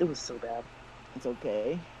be honest. It was so bad. It's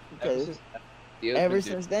okay. Ever Ever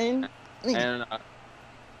since then. And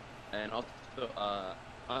also So,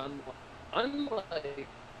 unlike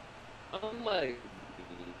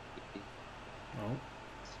Oh.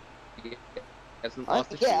 he hasn't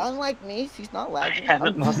lost a shoot. Yeah, unlike me, he's not I lagging.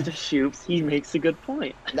 haven't lost a shoots. He makes a good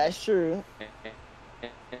point. That's true.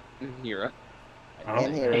 And Hira. Oh,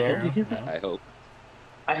 And here. yeah. I hope.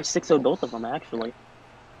 I have 6-0 both of them, actually.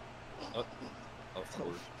 Of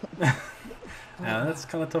course. Yeah, that's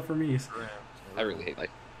kind of tough for me. I really hate life.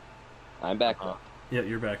 I'm back now. Yeah,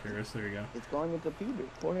 you're back, Harris. There you go. It's going into puberty.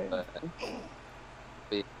 Go ahead.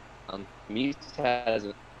 Mies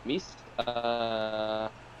hasn't.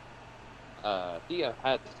 Thea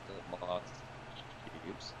has lost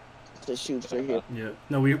shoots. The shoots are here. Yeah.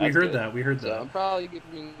 No, we That's heard good. that. We heard So that. I'm probably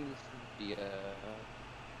giving Thea.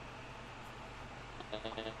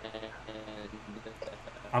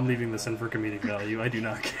 I'm leaving this in for comedic value. I do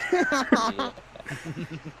not care.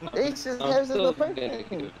 It's just I'm Harris is still the gonna perfect.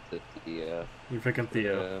 give it to Thea. You're picking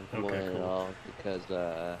Theo. More Okay, than cool. all,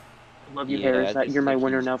 because Love you, Yeah, Harris. I You're my think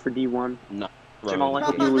winner he's now for D1. not Jamal, I throwing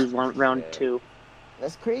hope you the lose round Yeah. 2.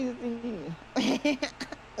 That's crazy.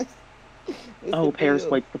 Oh, Paris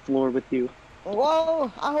wipes the floor with you.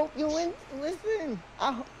 Whoa! I hope you win. Listen.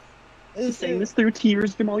 He's saying this through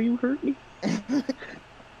tears, Jamal. You hurt me.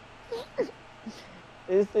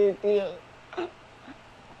 Listen, Theo.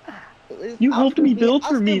 You I'll helped still me be- build I'll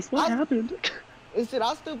for me. still- What I'll- happened? Listen,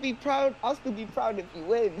 I'll still be proud. I'll still be proud if you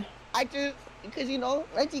win. I just, because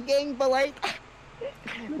Reggie gang, but like,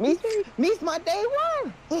 me's my day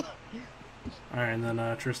one. All right, and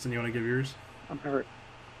then Tristan, you want to give yours? I'm hurt.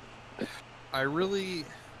 I really,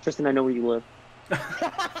 Tristan, I know where you live.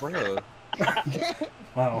 bro.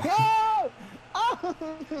 Wow. Yo! Oh!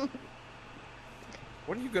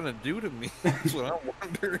 What are you gonna do to me? That's what I'm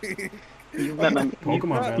wondering. You've met my,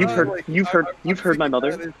 Pokemon you've battle. heard, you've heard my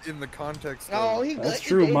mother. That in the context. No, Of, he That's good.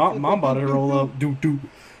 true. Mom bought it to roll up. Do.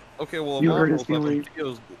 okay, well, You Mom hurt his rolls up and feelings.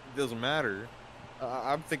 Theo's, it doesn't matter.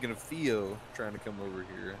 I'm thinking of Theo trying to come over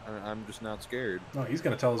here. I'm just not scared. No, he's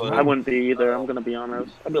gonna tell us. Well, I wouldn't be either. I'm gonna be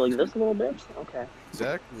honest. I'd be like, this little bitch. Okay.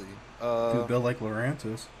 Exactly. Dude, Bill like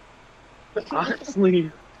Laurentis.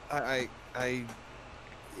 Honestly, I,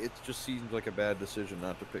 it just seems like a bad decision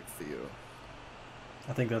not to pick Theo.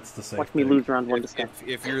 I think that's the safe. watch me pick. lose round 1 to stuff.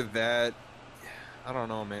 If you're that, I don't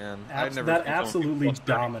know, man. Abs- I've never that seen someone absolutely plus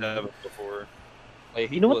 37 dominated. before.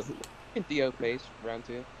 Wait, You know what? Who can Theo face round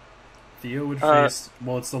 2? Theo would face.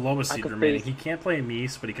 Well, it's the lowest I seed could remaining. face- He can't play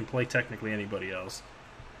Mies, but he can play technically anybody else.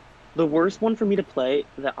 The worst one for me to play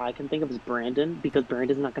that I can think of is Brandon, because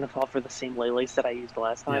Brandon's not going to fall for the same Lele's that I used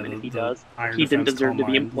last time, and if he does, Iron he didn't Defense deserve to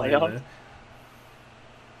be in Calm Mind playoffs. Lele.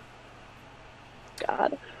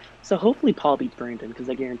 God. So hopefully Paul beats Brandon, because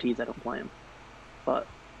that guarantees I don't play him. But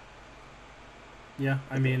Yeah,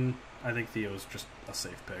 I mean, I think Theo's just a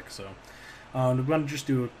safe pick. So, we want to just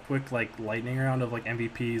do a quick lightning round of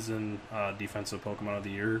MVPs and defensive Pokemon of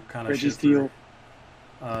the year kind of Reggie shit Steele.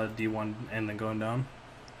 for D1 and then going down.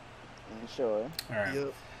 Sure. All right.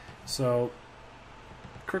 So,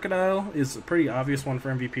 Crocodile is a pretty obvious one for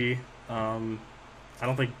MVP. I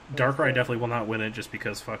don't think Darkrai definitely will not win it just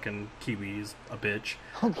because fucking Kiwi's a bitch.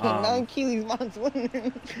 Okay, now Keely's mom's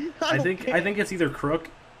winning. I think it's either Crook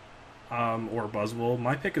or Buzzwole.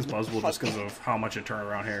 My pick is Buzzwole just because of how much it turned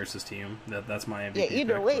around Harris's team. That's my MVP. Yeah,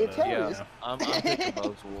 either pick, way, but, it's Yeah, Harris. I'm picking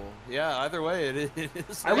Buzzwole. Yeah, either way, it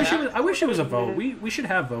is. I wish it was a vote. We should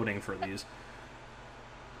have voting for these.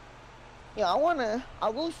 Yeah, I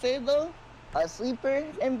will say though, a sleeper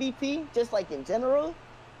MVP, just in general,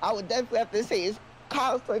 I would definitely have to say is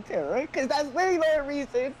Kyle Santana, right? Because that's literally the only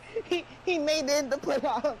reason he made it in the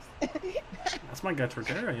playoffs. That's my guy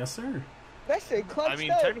Torterra, yes sir. That shit clutched I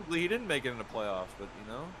mean, up. technically he didn't make it in the playoffs, but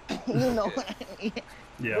You know.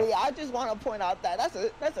 Yeah. But yeah, I just want to point out that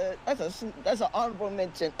that's an honorable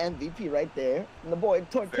mention MVP right there. And the boy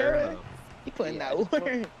fair Torterra, enough. he put in Yeah, that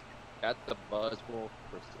work. Got the Buzzwole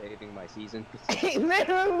for saving my season.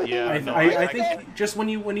 Literally. Yeah, I think just when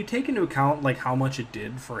you take into account how much it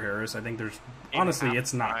did for Harris, I think there's honestly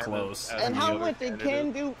it's not close. And how much it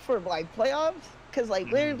can do for playoffs, because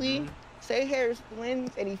literally, say Harris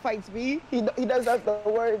wins and he fights me, he doesn't have to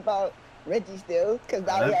worry about Reggie still, because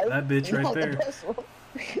now he has That bitch right there.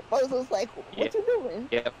 Buzzwole's like, what you doing?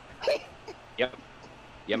 Yep.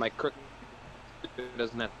 Yeah, my crook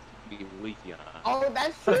doesn't have to be leaky on. Oh,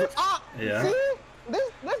 that's true. Yeah. See? This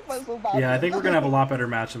Buzzwole about Yeah, I think we're gonna have a lot better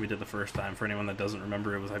match than we did the first time. For anyone that doesn't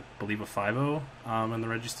remember, it was I believe a 5-0, and the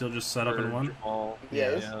Reggie Steel just set up and won.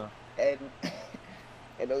 Yes. Yeah.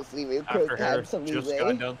 And no sleeping After quick had Harris some just leeway.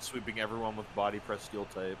 got done sweeping everyone with body press steel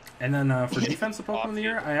type. And then for defensive Pokemon of the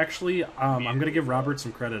year, I actually I'm gonna give Robert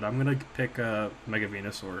some credit. I'm gonna pick Mega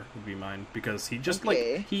Venusaur would be mine because he just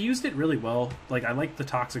like he used it really well. Like I like the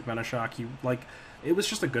Toxic Venoshock. He like it was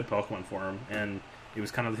just a good Pokemon for him, and it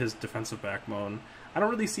was kind of his defensive backbone. I don't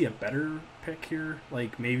really see a better pick here.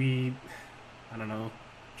 Like maybe I don't know.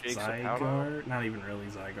 Zygarde? Not even really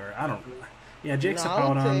Zygarde. I don't. Yeah, Jake's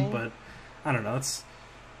Hippowdon, but I don't know. It's.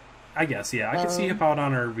 I guess I could see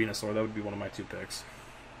Hippowdon or Venusaur. That would be one of my two picks.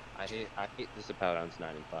 I hate this Hippowdon's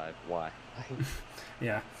 9 and 5. Why?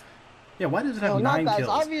 Yeah. Why does it have 9 not guys. kills?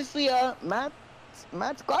 Obviously, Matt's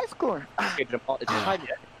Gliscor. It's tied with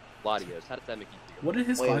Latios. How does that make you feel? What did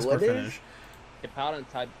his Gliscor finish? Hippowdon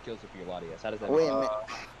tied kills with your Latios. How does that Wait make a minute.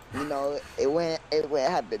 You know, it went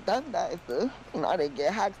had been done that if the I didn't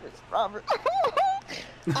get hacked with Robert.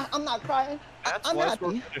 I'm not crying. I'm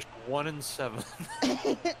happy. Just 1 and 7.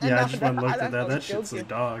 Yeah, I just went and looked at that. That shit's a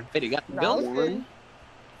dog. Wait, he got built.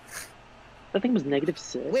 That thing was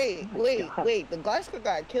 -6. Wait. The Gliscor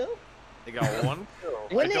got killed? They got 1 kill.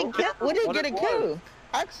 When did it get a kill?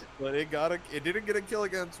 Actually, but it didn't get a kill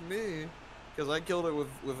against me because I killed it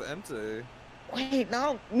with Entei. Wait,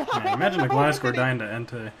 no. Yeah, imagine the Gliscor dying to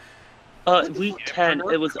Entei. Week 10,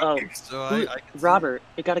 it was Robert.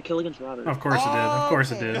 It got a kill against Robert. Of course it did. Of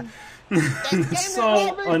course it did.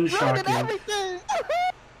 So unshocking.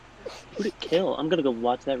 Who did it kill? I'm gonna go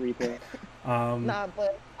watch that replay. Nah,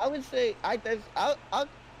 but I would say I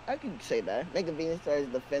can say that Mega Venusaur is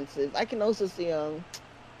defensive. I can also see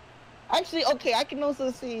actually okay. I can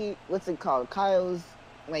also see what's it called? Kyle's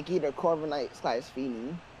like either Corviknight /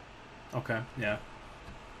 Feeny. Okay, yeah.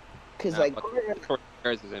 Because like Corviknight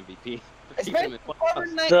is MVP.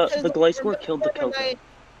 The Gliscor killed the Coco.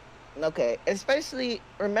 Okay, especially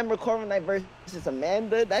remember Corviknight versus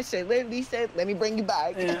Amanda. That shit literally said, "Let me bring you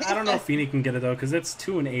back." Yeah, I don't know if Feeny can get it though, because it's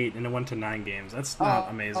 2 and 8 and it went to 9 games. That's not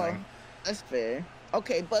amazing. That's fair.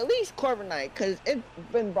 Okay, but at least Corviknight, because it's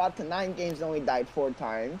been brought to 9 games and only died 4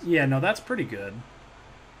 times. Yeah, no, that's pretty good.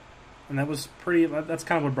 And that was pretty. That's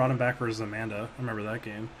kind of what brought him back versus Amanda. I remember that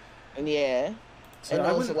game. Yeah. So and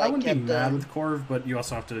I also, wouldn't be mad with Corv, but you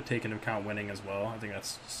also have to take into account winning as well. I think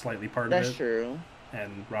that's slightly part of it. That's true.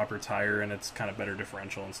 And Robert's higher, and it's kind of better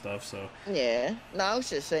differential and stuff. So yeah. No, I was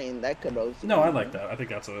just saying that could also. No, I like that. I think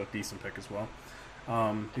that's a decent pick as well.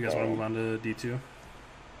 You guys want to move on to D2?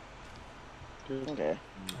 Okay.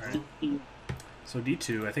 All right. So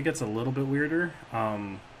D2, I think it's a little bit weirder.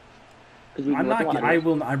 I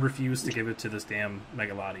refuse to give it to this damn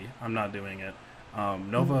Megalotti. I'm not doing it.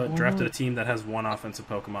 Nova drafted a team that has 1 offensive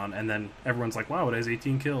Pokemon, and then everyone's like, wow, it has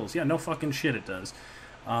 18 kills. Yeah, no fucking shit it does.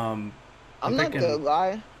 I'm not gonna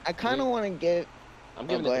lie. I kind of want to get... I'm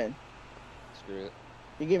giving go ahead. Screw it.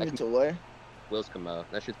 You give it to what? Will's Kamo.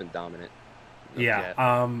 That shit's been dominant. Yeah.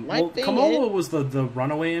 Kamoa was the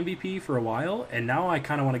runaway MVP for a while, and now I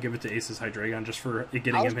kind of want to give it to Ace's Hydreigon just for it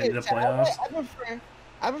getting him into the playoffs.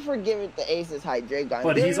 I prefer giving it to Ace's Hydreigon.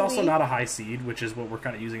 But he's also not a high seed, which is what we're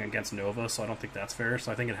kind of using against Nova, so I don't think that's fair.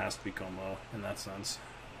 So I think it has to be Como in that sense.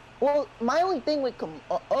 Well, my only thing with Como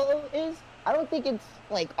is I don't think it's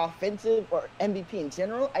like offensive or MVP in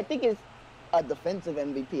general. I think it's a defensive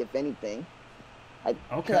MVP, if anything.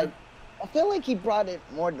 Okay. I feel like he brought it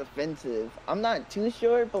more defensive. I'm not too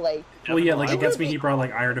sure, but like... Well, yeah, like against me, he brought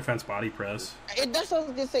like Iron Defense Body Press. That's what I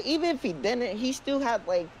was gonna say. Even if he didn't, he still had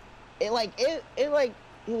like...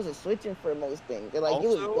 He was a switching for most things. It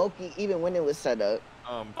was bulky even when it was set up.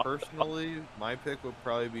 Personally, my pick would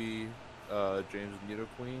probably be James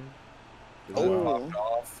Nidoqueen. Oh. Popped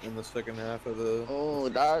off in the second half of the... Oh,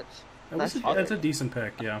 that's a decent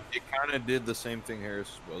pick, yeah. It kind of did the same thing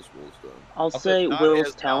Harris Will's done. I'll say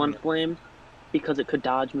Will's Talonflame because it could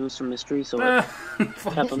dodge moves from Mystery, so it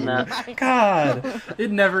kept him that. God,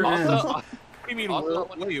 it never ends. What do you mean,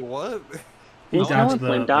 wait, what? Will's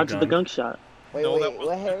Talonflame dodged the gunk shot. Wait,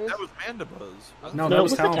 what, Harris? That was Mandibuzz. No, that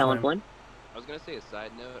was Talonflame. I was gonna say a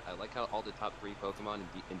side note. I like how all the top 3 Pokemon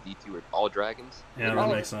in D2 are all dragons. Yeah, that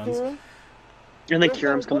makes sense. And then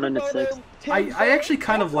Kyurem's coming in at 6. I actually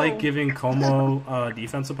kind of like giving Como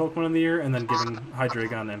defensive Pokemon of the year and then giving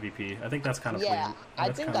Hydreigon MVP. I think that's kind of clean. I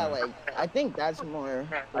think that's more.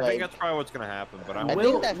 I think that's probably what's gonna happen. But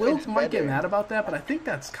Will might get mad about that, but I think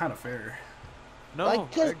that's kind of fair. No,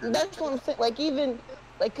 because that's what I'm saying.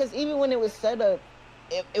 Because even when it was set up,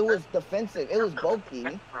 it was defensive. It was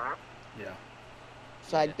bulky. Yeah.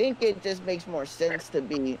 So I think it just makes more sense to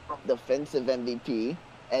be defensive MVP.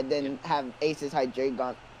 And then have Ace's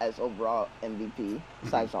Hydreigon as overall MVP,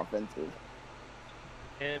 besides offensive.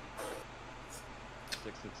 6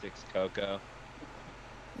 and 6 Coco.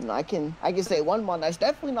 No, I can say one more that's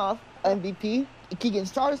definitely not MVP.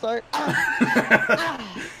 Keegan's Charizard.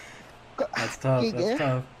 That's tough. Keegan. That's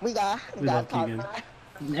tough. We got love top Keegan.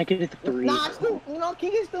 9. -3. Nah,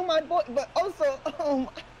 Keegan's still my boy, but also, oh,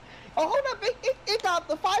 hold up, it got up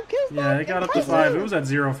to 5 kills. Yeah, it got up to 5. It was at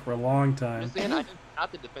 0 for a long time. Just saying,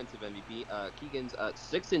 not the defensive MVP. Keegan's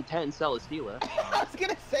 6 and 10 Celesteela. I was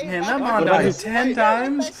gonna say, Man, that Mon died 10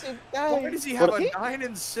 times. Why does he have a 9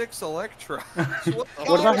 and 6 Electron?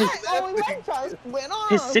 What about his- Electron went off.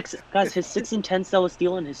 His 6 and 10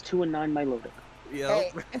 Celesteela and his 2 and 9 Milotic.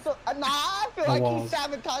 Hey, and so, I feel like he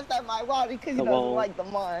sabotaged that my wallet because he doesn't like the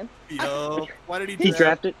Mon. Yo, why did he do He that?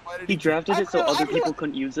 drafted. Why did He drafted it so other people like-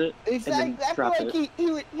 couldn't use it, Exactly. and then I feel dropped like it.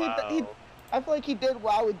 he I feel like he did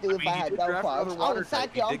what I would do if I had Bell Fox. I would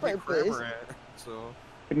sack you on purpose. So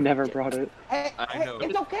I never brought it. Hey, I know.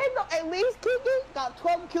 it's okay though. At least Keegan got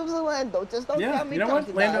 12 kills in Lando. Just don't Yeah, tell me you know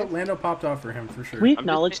what? Lando popped off for him for sure. We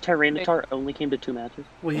acknowledge Tyranitar only came to 2 matches.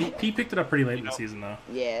 Well, he picked it up pretty late in the season though.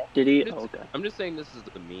 Yeah. Did he? Oh, okay. I'm just saying this is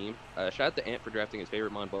the meme. Shout out to Ant for drafting his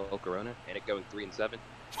favorite Mon Volcarona and it going 3 and 7.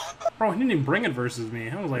 Bro, he didn't even bring it versus me.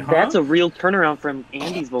 I was like, huh? That's a real turnaround from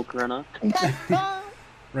Andy's Volcarona.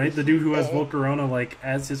 Right? The dude who has Volcarona like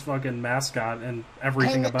as his fucking mascot and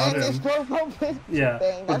everything about him. Yeah,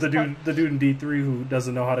 but the dude in D3 who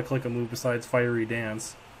doesn't know how to click a move besides Fiery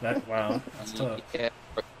Dance. Wow, that's tough. Yeah.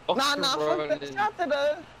 Shout to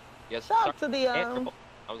the. Yes, Shout to the. I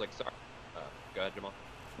was like, sorry. Go ahead, Jamal.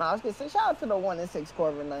 No, I was gonna say shout out to the 1 and 6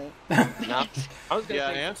 Corvin Knight. Nah, I was gonna yeah,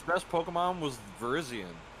 say, Ant's best Pokemon was Virizion.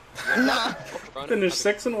 Nah. Finished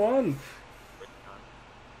 6 and 1.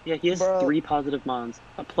 Yeah, he has Bro. 3 positive Mons.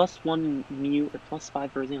 A +1 Mew, a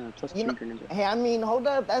 +5 Verzion, and a +2 Greninja. Hey, I mean, hold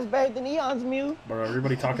up, that's better than Eon's Mew. Bro,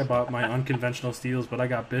 everybody talk about my unconventional steals, but I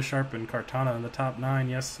got Bisharp and Cartana in the top 9.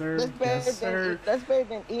 Yes, sir. Yes, sir. That's better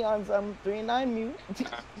than Eon's 3 and 9 Mew.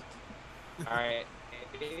 alright.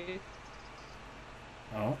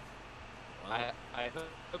 Oh. I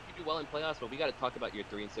hope you do well in playoffs, but we got to talk about your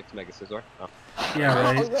 3 and 6 Mega Scizor. Oh.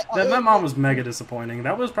 Yeah, right. That mom was mega disappointing.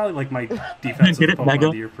 That was probably like my defensive Pokemon Mega?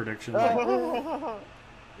 of the Year prediction. You're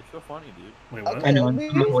so funny, dude. Wait, what? Okay, I know,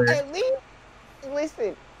 I'm aware. at least,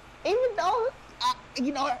 listen, even though,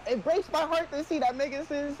 it breaks my heart to see that Mega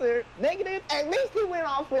Scissor negative, at least he went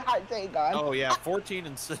off with Hot J-God. Oh yeah, 14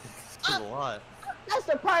 and 6 is a lot. That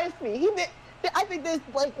surprised me. He did. I think this is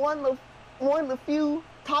like one of the few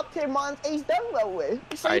top 10 Mons Ace done well with.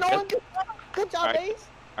 So All you right, know what? Good job, all right. Ace.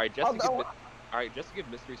 Alright, just to give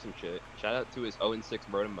Mystery some shit, shout out to his 0 and 6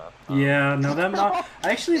 Rotom Muff. Yeah, no, that mom.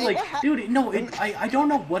 I actually like, dude. No, I don't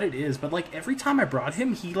know what it is, but like every time I brought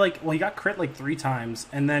him, he he got crit like 3 times,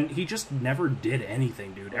 and then he just never did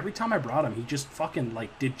anything, dude. Every time I brought him, he just fucking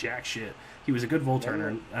like did jack shit. He was a good Volturner,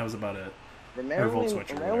 and that was about it. Remember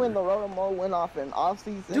when the Rotom went off in off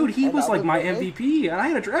season? Dude, he was like my MVP, and I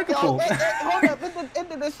had a Dragapult. Hold up,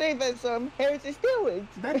 into the same as Heritage Steelers.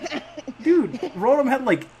 Dude, Rotom had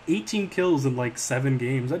like 18 kills in like 7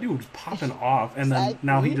 games. That dude was popping off, and then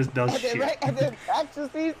now he just does shit. And then back to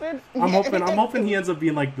season. I'm hoping he ends up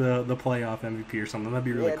being like the playoff MVP or something. That'd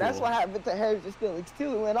be really cool. Yeah, that's what happened to Heritage Steelers too.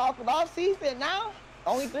 He went off in off season. Now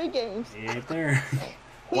only 3 games. He ain't there.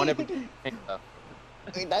 One every game,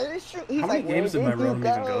 I mean, that is true. He's How many games did my Rotom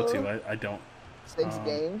even go to? I don't. 6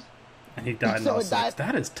 games. And he died in all 6.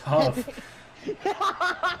 That is tough.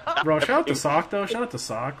 Bro, shout out to Sock, though. Shout out to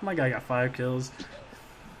Sock. My guy got 5 kills.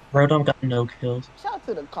 Rotom got no kills. Shout out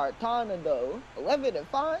to the Cartana, though. 11 and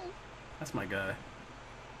 5. That's my guy.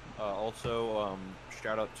 Also,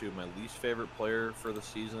 shout out to my least favorite player for the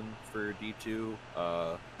season for D2,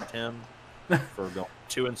 Tim, for going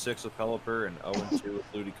 2 and 6 with Pelipper and 0 and 2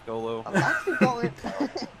 with Ludicolo. I'm actually going.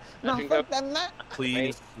 No, fuck that, Matt.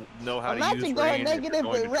 Please know how I'm to actually use going rain if you're negative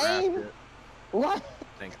going to with draft rain. it. What?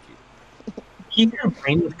 Thank you. He can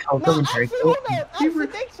rain with Calco No, and actually, Draco. hold up. Actually,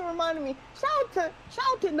 thanks for reminding me. Shout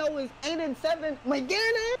out to Noah's 8 and 7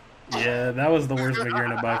 McGinnis. Yeah, that was the worst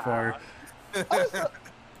Magearna by far. Also,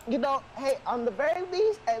 hey, on the very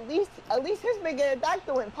least, at least his McGinnis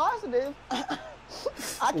doctor went positive.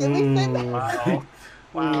 I can at least say that.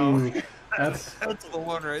 Wow. Ooh, that's the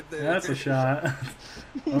one right there. that's a shot.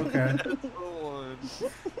 Okay. That's the one.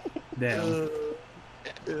 Damn.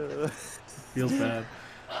 Feels bad.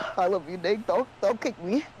 I love you, Nick. Don't kick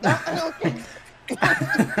me.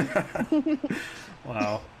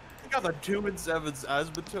 Wow. You got the 2 and 7's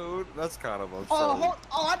Asmatoad. That's kind of upsetting. Oh,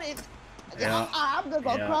 I didn't. Yeah. I'm just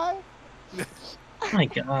gonna cry. Oh my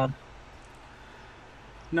god.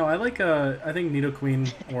 No, I like I think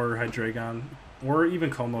Nidoqueen or Hydreigon or even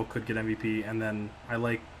Como could get MVP, and then I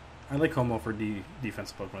like Como for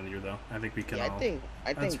defensive Pokemon of the Year though. I think we can. Yeah, all...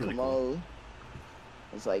 I think really Como. cool.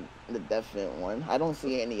 It's like the definite one. I don't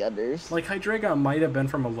see any others. Like Hydreigon might have been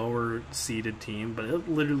from a lower seeded team, but it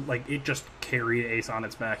literally it just carried Ace on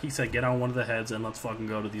its back. He said, "Get on one of the heads and let's fucking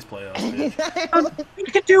go to these playoffs." Bitch. We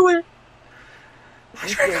can do it.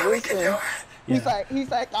 Hydreigon, we can do it. Yeah.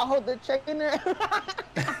 He's like, I hold the trainer.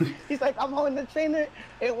 He's like, I'm holding the trainer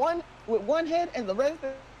with one head and the rest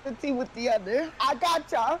of the team with the other. I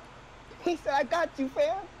got y'all. He said, I got you,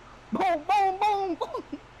 fam. Boom, boom, boom,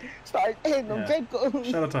 boom. Start hitting them Draco.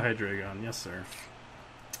 Shout out to Hydreigon, yes sir.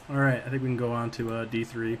 All right, I think we can go on to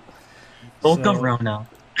D3. Both go Rona.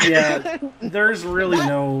 Yeah, there's really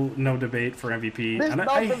no debate for MVP, and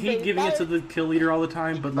I hate giving it to the kill leader all the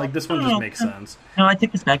time, but like this one just makes sense. No, I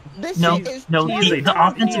take this back. No, the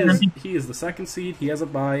offensive MVP. He is the second seed. He has a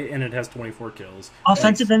bye, and it has 24 kills.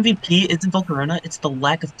 Offensive MVP isn't Volcarona. It's the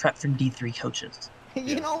lack of prep from D3 coaches.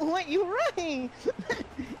 You know what? You're right.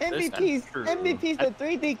 MVP's the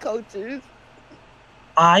 3D coaches.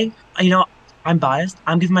 I'm biased.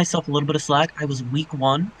 I'm giving myself a little bit of slack. I was week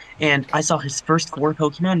 1, and I saw his first 4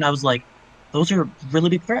 Pokemon, and I was like, those are really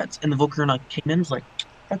big threats. And the Volcarona came in and was like,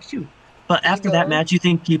 fuck you. But after that match, you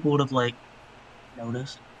think people would have, like,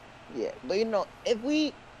 noticed? Yeah, but if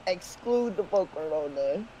we exclude the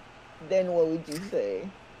Volcarona, then what would you say?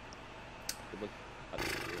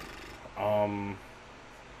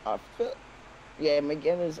 I feel,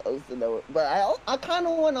 McGinn is also though, but I kind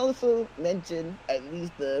of want to also mention at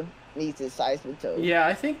least the Seismitoad. Yeah,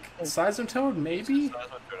 I think Seismitoad maybe.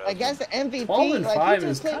 I guess the MVP. 12 and 5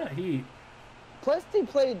 is kind of heat. Plus, he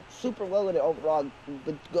played super well with it overall,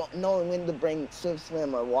 but knowing when to bring Swift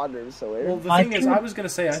Swim or Water. So well, the thing is, I was gonna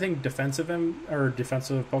say I think defensive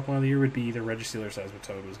Pokemon of the year would be either Registeel or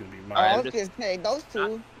Seismitoad was gonna be mine. I was gonna say those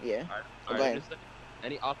two. Yeah.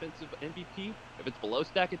 Any offensive MVP, if it's below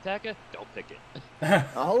Stack Attacker, don't pick it.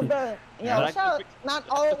 Hold on. Not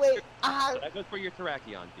always. That goes for your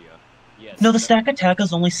Terrakion, Dia. Yes. No, the Stack Attack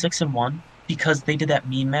is only 6-1 because they did that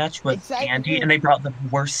meme match with Andy, and they brought the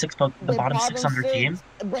worst the bottom 6 on their team,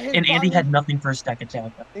 and Andy had nothing for a Stack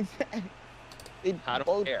Attack. I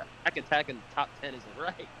don't care. Stack Attack in the top 10 isn't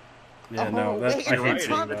right. Yeah, no, I hate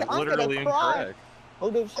seeing that. Literally incorrect.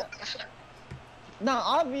 Hold on. Now,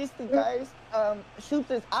 obviously, guys,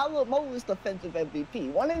 Shoops is Alamo's defensive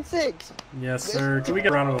MVP. 1 and 6. Yes, sir. Can we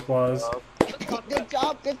get a round of applause? Good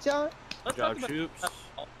job. Good job, Shoops.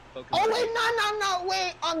 Oh,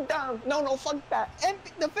 wait, I'm done. No, fuck that.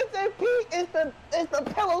 Defensive MVP is the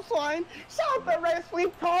Pillow Swine. Shout out to Red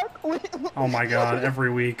Sweep Talk. Oh my god,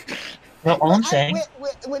 every week. Well, all I'm saying...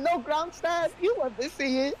 With no ground stats, you love to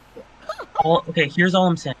see it. Okay, here's all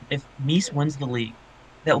I'm saying. If Mies wins the league,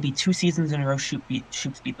 that will be 2 seasons in a row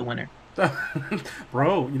Shoops beat the winner.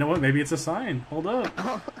 Bro, you know what? Maybe it's a sign. Hold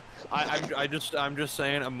up. I'm just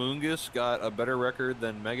saying Amoongus got a better record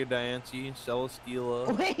than Mega Diancie,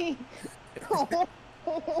 Celesteela. Wait.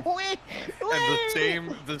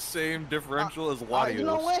 And the same differential as Latios. You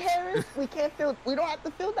know what, Harris? We don't have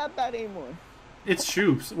to feel that bad anymore. It's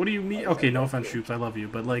Shoops. What do you mean? Okay, no offense, Shoops. I love you,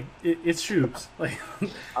 but like, it's Shoops. Like,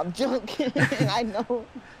 I'm joking. I know.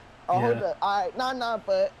 Hold up. Alright,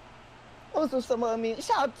 but also shout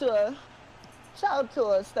out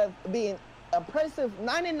to Steph being impressive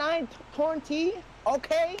 99 torn T.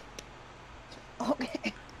 Okay.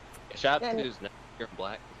 Shout out to who's not here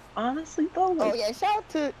black. Honestly, though. Oh yeah, shout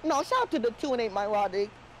out to the 2 and 8 Milotic.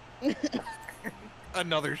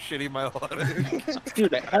 Another shitty Milotic.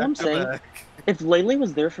 Dude, all I'm saying, if Lele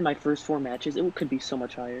was there for my first 4 matches, it could be so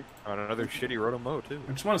much higher. Another shitty Rotomo too.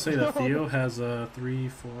 I just want to say that Theo has 3,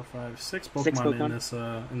 4, 5, 6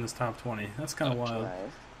 Pokemon in this top 20. That's kind of wild. Nice.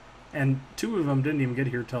 And 2 of them didn't even get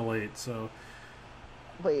here till late. So.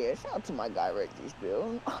 But yeah, shout out to my guy Reggie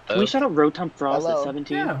still. Can we shout out Rotom Frost at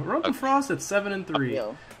 17? Yeah, Rotom Frost at 7 and 3.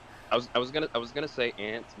 I was gonna say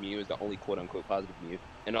Ant's Mew is the only quote unquote positive Mew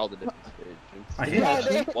in all the different divisions. I hate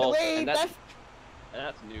that. Well, and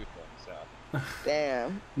that's neutral. So.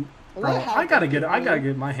 Damn. Bro, I gotta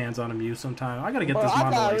get my hands on a Mew sometime. I gotta get this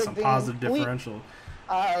mono like some positive differential.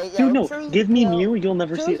 Dude, no, give me Mew, you'll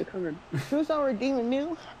never see it coming. Truth on redeeming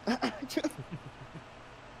Mew.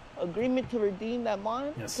 Agreement to redeem that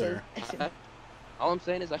mon? Yes, sir. All I'm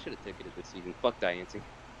saying is I should have ticketed this season. Fuck Diancie.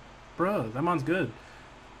 Bro, that mon's good.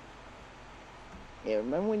 Yeah,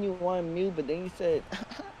 remember when you wanted Mew, but then you said,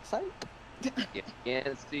 psych?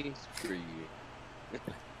 Yeah, see, screw you.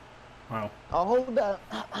 Wow. Oh, hold up.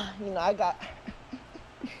 I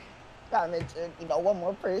gotta mention, one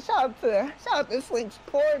more person. Shout out to Slink's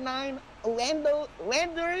 4-9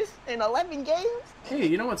 Landers in 11 games. Hey,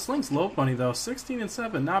 you know what? Slink's low bunny though, 16 and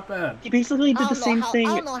 7, not bad. He basically did the same thing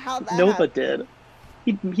I don't know how that Nova happened. did.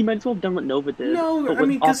 He might as well have done what Nova did. No, but I with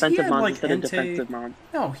mean, 'cause he offensive had, mons like, instead of Entei. defensive mons.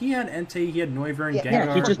 No, he had Entei, he had Neuver and Yeah, Gengar.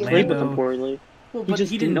 Yeah, he just played with them Lando. poorly. Well, but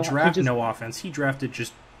just he didn't didn't know- he draft just- no offense. He drafted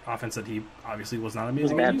just offense that he obviously was not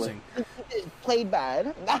amazing bad at with. using. He played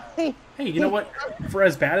bad. Hey, you know what? For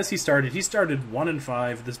as bad as he started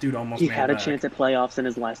 1-5. This dude almost He made had it a back. chance at playoffs in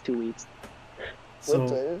his last 2 weeks.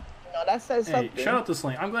 So, that says hey, something. shout out to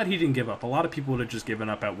Slane. I'm glad he didn't give up. A lot of people would have just given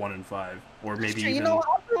up at 1-5, or maybe even I'll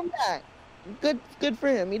give him that. Good for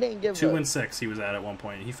him. He didn't give up. 2-6. He was at one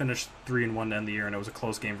point. He finished 3-1 to end the year, and it was a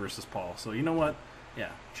close game versus Paul. So you know what? Yeah,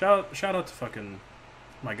 shout out to fucking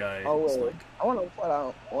my guy. Oh, wait. Slink. I want to point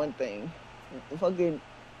out one thing. Fucking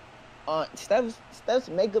Steph's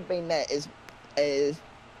makeup ain't that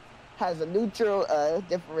has a neutral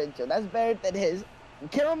differential. That's better than his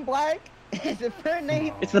Karen Black. Is a fair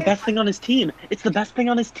name. It's the best thing on his team. It's the best thing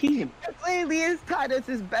on his team. It literally is tied as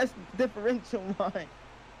his best differential line.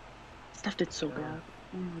 Steph did so bad.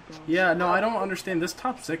 Oh my god. Yeah, no, I don't understand. This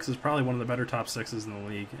top 6 is probably one of the better top 6s in the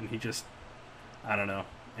league, and he just, I don't know,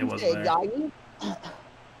 it wasn't there.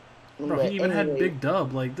 Bro, he even had Big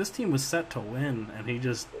Dub. Like, this team was set to win, and he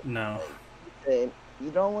just, no. You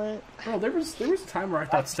don't want. Bro, there was a time where I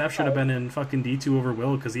thought Steph should have been in fucking D2 over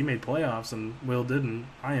Will because he made playoffs, and Will didn't.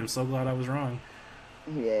 I am so glad I was wrong.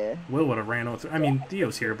 Yeah. Will would have ran out. I mean,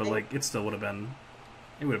 Dio's here, but, like, it still would have been,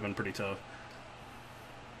 it would have been pretty tough.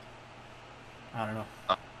 I don't know.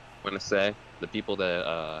 I'm going to say the people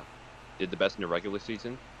that did the best in the regular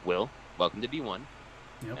season, Will, welcome to D1.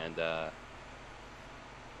 Yep. And,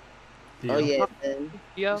 Theo. Oh yeah. Man.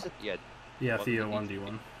 Theo? Yeah. Yeah, Theo won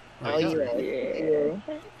D1. Oh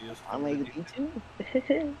yeah. Yes, I'm like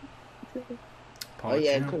D2. Paul Oh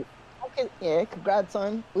yeah. Champ. Yeah. Congrats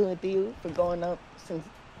on with you for going up since.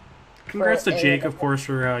 Congrats to Jake, of course,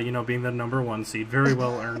 for being the number 1 seed. Very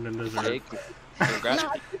well earned and deserved. Jake, congrats.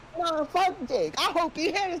 No, fuck Jake. I hope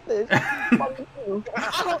he hears this. Fuck you.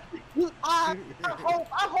 I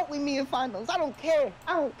hope we meet in finals. I don't care.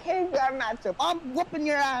 I don't care if our matchup. I'm whooping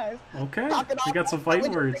your ass. Okay, Talking we got some all-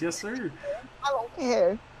 fighting words, yes sir. I don't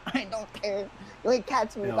care. I don't care. You ain't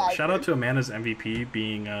catch me Yo, back. shout out to Amanda's MVP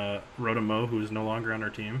being Rhoda Mo, who's no longer on our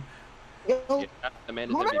team. Yo, Yeah,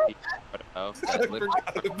 Amanda's MVP. Oh, that's lit-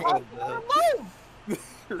 forgot about that.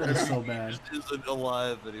 That's so bad. Isn't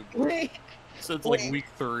alive anymore since like week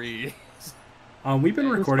 3. We've been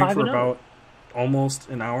Who's recording for 5-0? about almost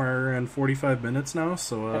an hour and 45 minutes now,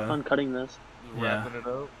 so Have fun cutting this. Yeah. Wrapping it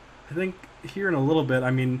up. I think here in a little bit,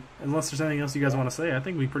 I mean, unless there's anything else you guys want to say, I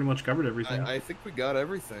think we pretty much covered everything. I think we got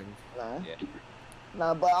everything. Nah. Yeah.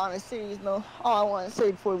 Nah, but on a serious note, all I want to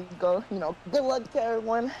say before we go, good luck to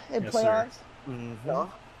everyone in Yes, sir. playoffs. Mm-hmm.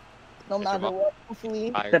 No matter Jamal. what,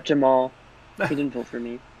 hopefully. Except Jamal. He didn't vote for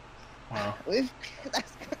me. Wow.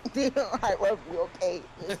 That's alright, well, we okay.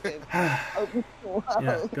 Listen,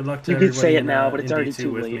 Yeah, good luck to You everybody could say it in, now, but in it's already D2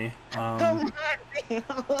 too with late. me. Come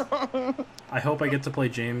on. I hope I get to play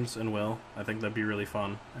James and Will. I think that'd be really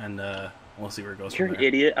fun, and we'll see where it goes You're from an there.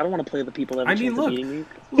 idiot. I don't want to play the people that have I a mean, chance look, of beating me.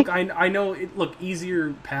 Look, I know.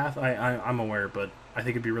 Easier path. I'm aware, but I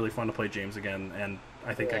think it'd be really fun to play James again, and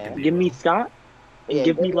I think I Yeah. could beat Give me Will. Scott. And Yeah,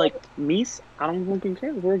 give me good like Mies. I don't fucking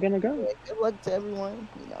care. We're gonna go. Good luck to everyone.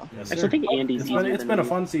 Yes, I sir. still think Andy's easier It's than been a Mies.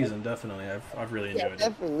 fun season, definitely. I've really Yeah, enjoyed it.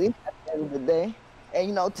 definitely. At the end of the day.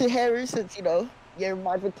 And, to Harris, since, you're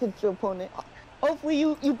my potential opponent, hopefully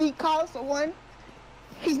you beat Kyle, so one,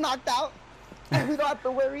 he's knocked out. And we don't have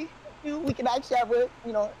to worry. We can actually have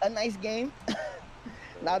a nice game.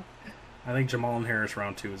 Not I think Jamal and Harris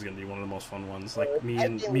round 2 is going to be one of the most fun ones. Like me I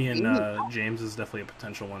and think me and we- James is definitely a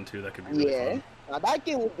potential one too. That could be really yeah. fun. Now that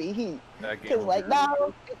game would be heat. That game Because, will be now,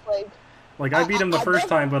 really it's like, Like I beat him the I first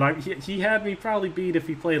time, definitely- but he had me probably beat if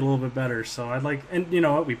he played a little bit better. So I'd like, and you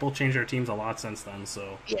know what? We both changed our teams a lot since then.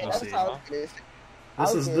 So yeah, we'll that's see. how it is.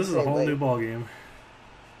 This is a whole new ball game.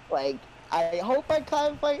 Like, I hope I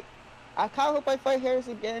kind of fight Harris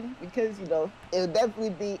again because, it would definitely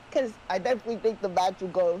be, because I definitely think the match will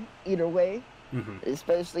go either way, hmm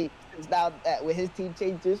especially since now that with his team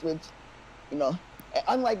changes, which,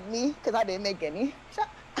 unlike me, because I didn't make any.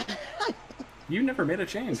 You never made a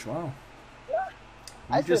change. Wow.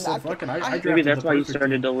 I You just said said I fucking. could- I Maybe Maybe drafted that's the why you perfect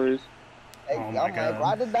started team. to lose. Oh my I'm like, God.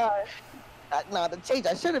 ride or die. Nah, the change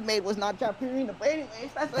I should have made was not Trapirina, but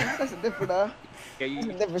anyways, that's a different, Yeah, you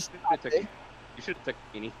different should have topic. took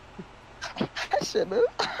Beanie. I should have.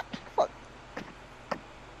 Fuck.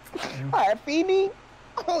 Alright, Feeny.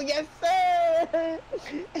 Oh, yes, sir.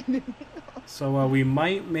 So we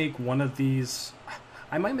might make one of these.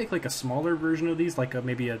 I might make like a smaller version of these, like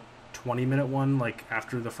maybe a 20-minute one, like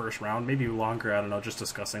after the first round, maybe longer. I don't know, just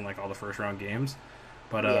discussing like all the first round games.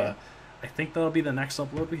 But Yeah. I think that'll be the next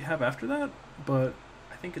upload we have after that. But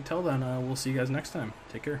think until then, we'll see you guys next time.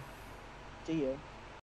 Take care. See ya.